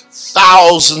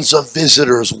 thousands of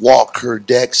visitors walk her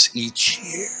decks each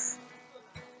year.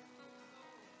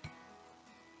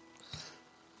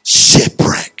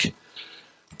 Shipwreck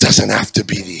doesn't have to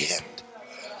be the end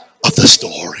of the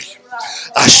story.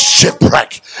 A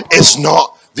shipwreck is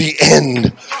not the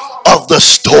end of the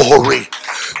story.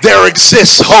 There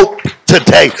exists hope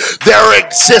today. There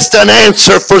exists an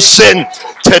answer for sin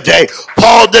today.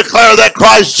 Paul declared that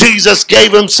Christ Jesus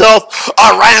gave himself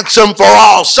a ransom for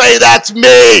all. Say, that's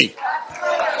me.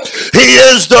 He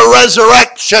is the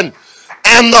resurrection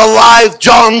and the life.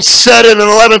 John said it in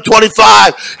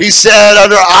 11:25. He said,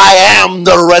 I am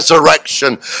the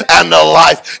resurrection and the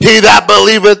life. He that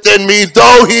believeth in me,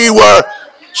 though he were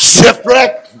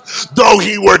shipwrecked, though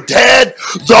he were dead,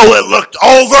 though it looked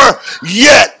over,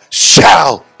 yet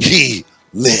shall he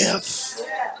live.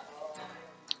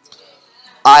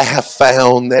 I have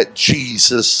found that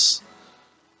Jesus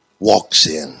walks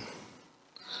in.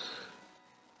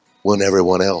 when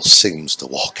everyone else seems to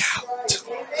walk out.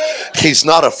 He's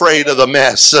not afraid of the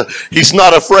mess. He's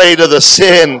not afraid of the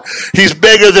sin. He's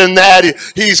bigger than that.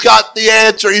 He's got the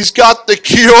answer. He's got the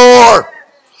cure.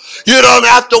 You don't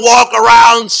have to walk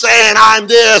around saying, I'm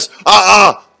this.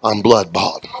 I'm blood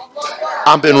bought.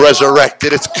 I've been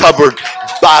resurrected. It's covered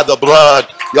by the blood.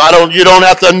 You don't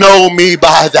have to know me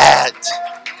by that.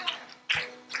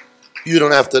 You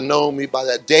don't have to know me by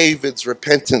that. David's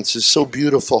repentance is so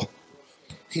beautiful.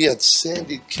 He had sinned.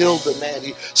 He killed the man.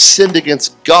 He sinned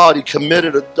against God. He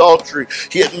committed adultery.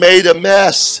 He had made a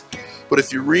mess. But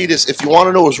if you read this, if you want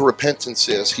to know what his repentance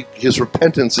is, his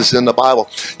repentance is in the Bible.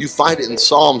 You find it in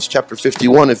Psalms chapter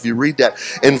 51. If you read that,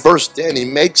 in verse 10, he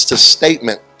makes the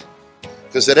statement,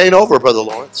 because it ain't over, Brother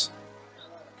Lawrence.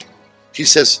 He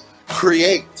says,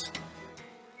 create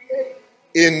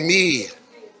in me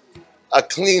a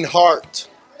clean heart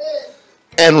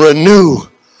and renew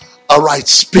a right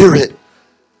spirit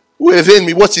within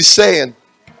me. What's he saying?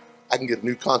 I can get a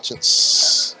new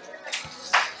conscience.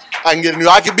 I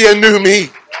can be a new me.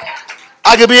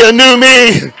 I can be a new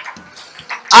me.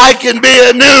 I can be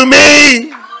a new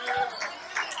me.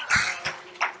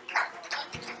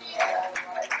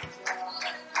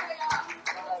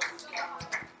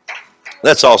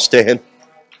 Let's all stand.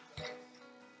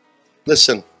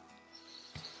 Listen,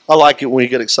 I like it when you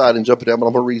get excited and jump it down, but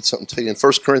I'm going to read something to you. In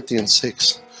 1 Corinthians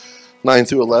 6, 9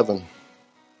 through 11,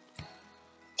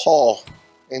 Paul,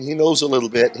 and he knows a little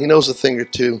bit, he knows a thing or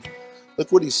two.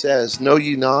 Look what he says. Know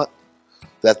ye not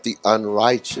that the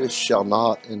unrighteous shall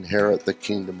not inherit the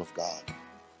kingdom of God?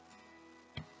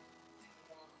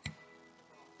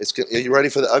 Are you ready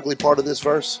for the ugly part of this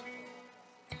verse?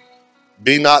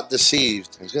 Be not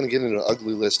deceived. He's going to get into an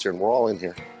ugly list here, and we're all in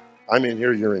here. I'm in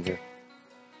here, you're in here.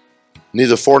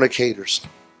 Neither fornicators,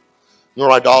 nor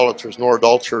idolaters, nor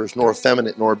adulterers, nor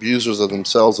effeminate, nor abusers of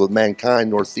themselves with mankind,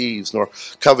 nor thieves, nor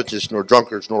covetous, nor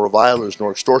drunkards, nor revilers,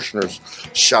 nor extortioners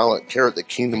shall inherit the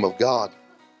kingdom of God.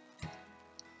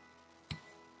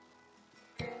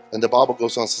 And the Bible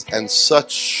goes on, and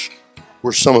such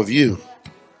were some of you.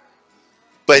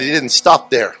 But he didn't stop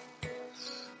there,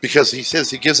 because he says,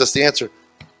 he gives us the answer,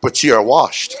 but ye are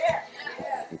washed.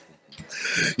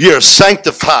 Ye are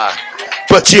sanctified,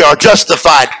 but ye are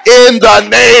justified in the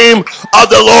name of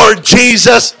the Lord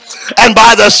Jesus and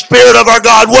by the Spirit of our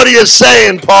God. What are you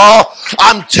saying, Paul?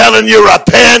 I'm telling you,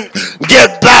 repent,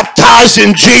 get baptized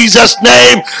in Jesus'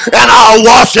 name, and I'll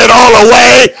wash it all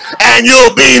away, and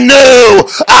you'll be new.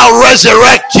 I'll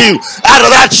resurrect you out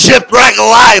of that shipwreck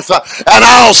life, and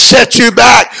I'll set you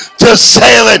back to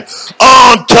sailing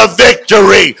on to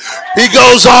victory. He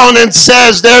goes on and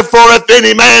says, therefore, if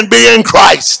any man be in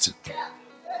Christ,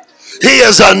 he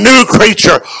is a new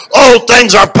creature. Old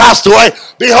things are passed away.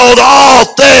 Behold, all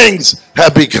things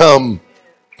have become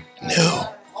new.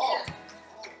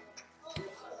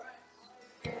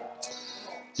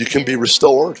 You can be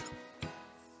restored.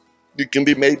 You can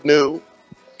be made new.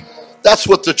 That's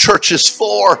what the church is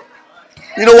for.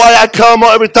 You know why I come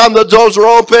every time the doors are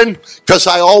open? Because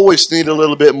I always need a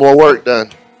little bit more work done.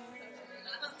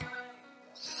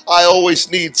 I always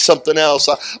need something else.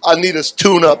 I need a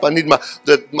tune-up. I need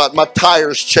my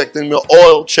tires checked and my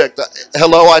oil checked.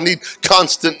 Hello, I need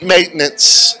constant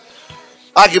maintenance.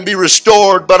 I can be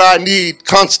restored, but I need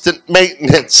constant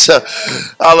maintenance.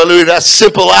 Hallelujah. That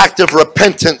simple act of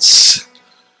repentance.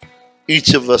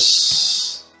 Each of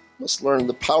us must learn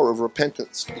the power of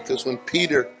repentance, because when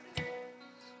Peter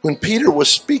was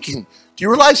speaking, do you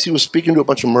realize he was speaking to a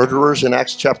bunch of murderers in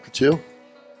Acts chapter 2?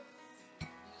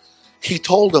 He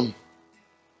told them,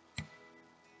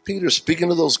 Peter, speaking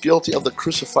to those guilty of the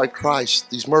crucified Christ,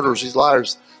 these murderers, these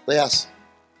liars, they asked,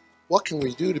 what can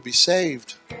we do to be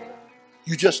saved?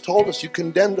 You just told us, you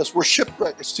condemned us, we're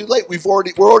shipwrecked, it's too late, we're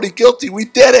already guilty, we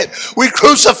did it, we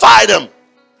crucified him,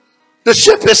 the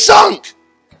ship is sunk.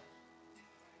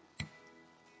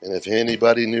 And if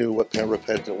anybody knew what kind of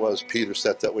repentance was, Peter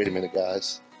said that, wait a minute,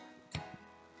 guys,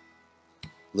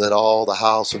 let all the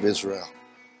house of Israel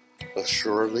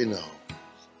assuredly know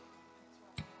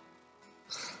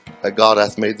that God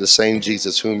hath made the same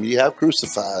Jesus whom ye have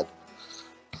crucified.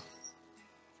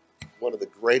 One of the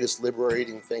greatest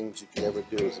liberating things you can ever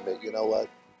do is admit, you know what?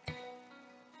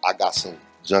 I got some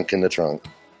junk in the trunk.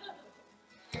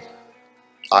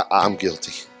 I'm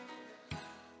guilty.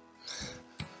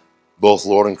 Both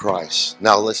Lord and Christ.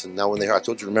 Now listen, now when they heard, I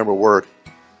told you to remember a word.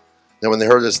 Now when they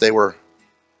heard this, they were,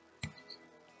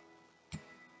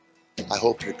 I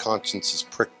hope your conscience is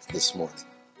pricked this morning.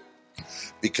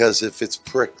 Because if it's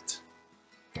pricked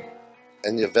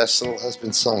and your vessel has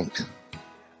been sunk,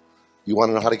 you want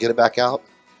to know how to get it back out?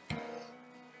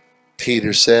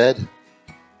 Peter said,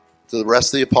 to the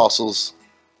rest of the apostles,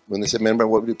 when they said, remember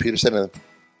what Peter said to them?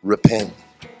 Repent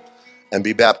and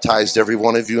be baptized, every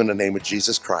one of you, in the name of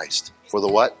Jesus Christ. For the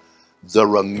what? The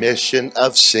remission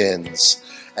of sins.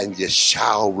 And you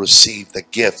shall receive the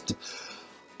gift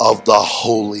of the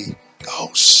Holy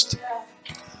Ghost.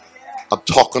 I'm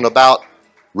talking about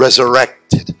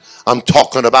resurrected. I'm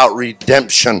talking about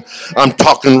redemption. I'm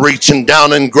talking reaching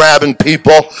down and grabbing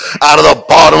people out of the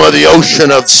bottom of the ocean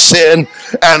of sin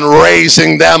and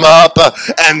raising them up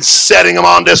and setting them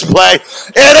on display.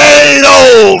 It ain't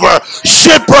over.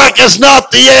 Shipwreck is not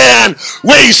the end.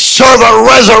 We serve a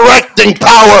resurrecting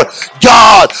power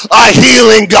God, a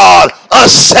healing God, a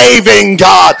saving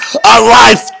God, a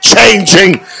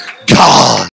life-changing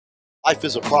God. Life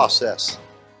is a process.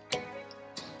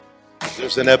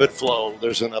 There's an ebb and flow.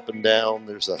 There's an up and down.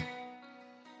 There's a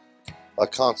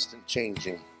constant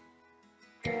changing.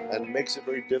 And it makes it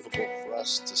very difficult for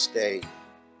us to stay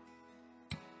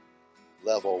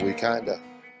level. We kind of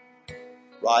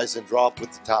rise and drop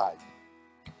with the tide.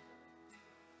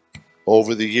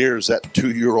 Over the years, that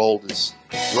 2-year-old has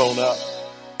grown up.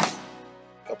 A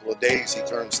couple of days, he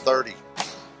turns 30.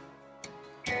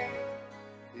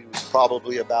 He was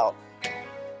probably about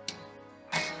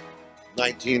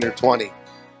 19 or 20. We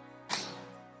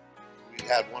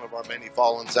had one of our many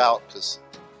fallings out because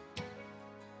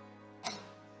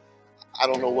I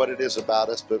don't know what it is about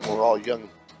us, but when we're all young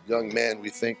men, we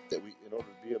think that in order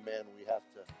to be a man, we have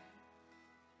to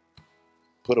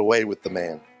put away with the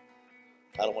man.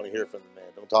 I don't want to hear from the man.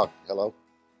 Don't talk. Hello?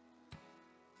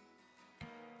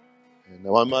 And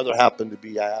my mother I happened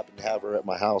to have her at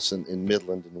my house in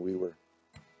Midland, and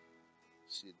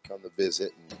she'd come to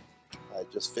visit, and I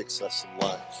just fixed us some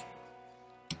lunch.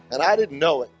 And I didn't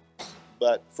know it,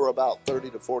 but for about 30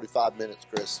 to 45 minutes,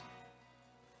 Chris,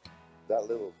 that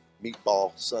little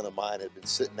meatball son of mine had been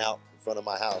sitting out in front of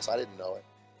my house. I didn't know it.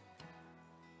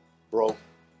 Broke,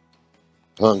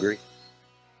 hungry,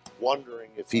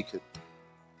 wondering if he could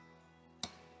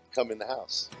come in the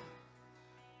house.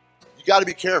 You got to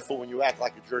be careful when you act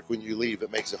like a jerk when you leave.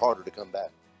 It makes it harder to come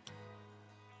back.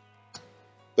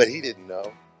 But he didn't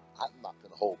know. I'm not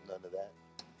going to hold none of that.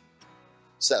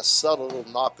 It's that subtle little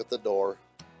knock at the door.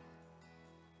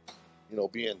 You know,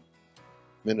 being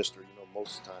minister,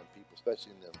 most of the time people,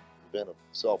 especially in the event of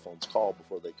cell phones, call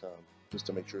before they come, just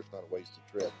to make sure it's not a wasted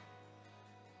trip.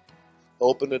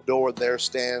 Open the door, and there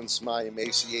stands my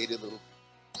emaciated little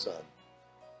son.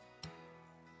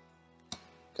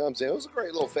 Comes in. It was a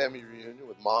great little family reunion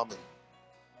with mom and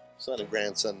son and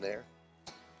grandson there.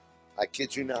 I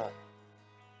kid you not.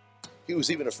 He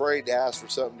was even afraid to ask for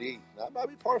something to eat. Now, that might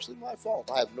be partially my fault.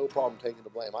 I have no problem taking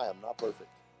the blame. I am not perfect.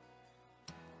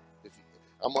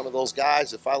 I'm one of those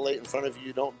guys, if I lay it in front of you,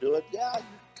 you don't do it. Yeah, you're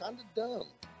kind of dumb.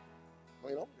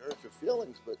 I don't hurt your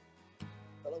feelings, but I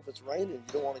don't know if it's raining, you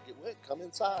don't want to get wet, come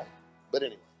inside. But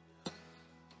anyway.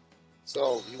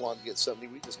 So he wanted to get something.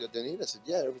 We just got done eating. I said,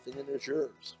 yeah, everything in there is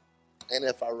yours. And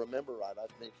if I remember right, I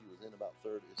think he was in about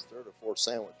his third or fourth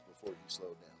sandwich before he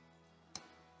slowed down.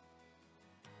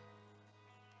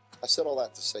 I said all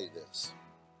that to say this.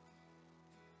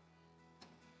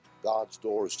 God's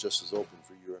door is just as open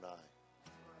for you and I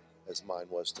as mine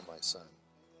was to my son.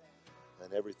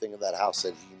 And everything in that house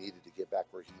that he needed to get back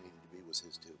where he needed to be was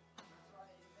his too.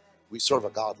 We serve a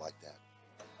God like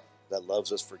that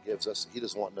loves us, forgives us. He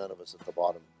doesn't want none of us at the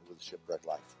bottom with a shipwrecked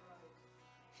life.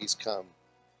 He's come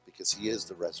because he is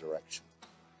the resurrection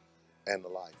and the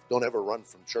life. Don't ever run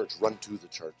from church. Run to the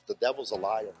church. The devil's a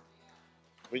liar.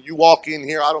 When you walk in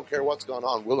here, I don't care what's going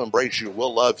on. We'll embrace you.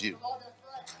 We'll love you.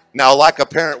 Now, like a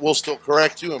parent, we'll still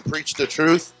correct you and preach the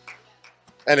truth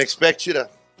and expect you to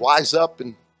wise up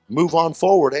and move on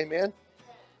forward. Amen?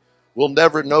 We'll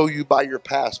never know you by your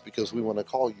past because we want to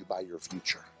call you by your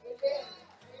future.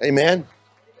 Amen?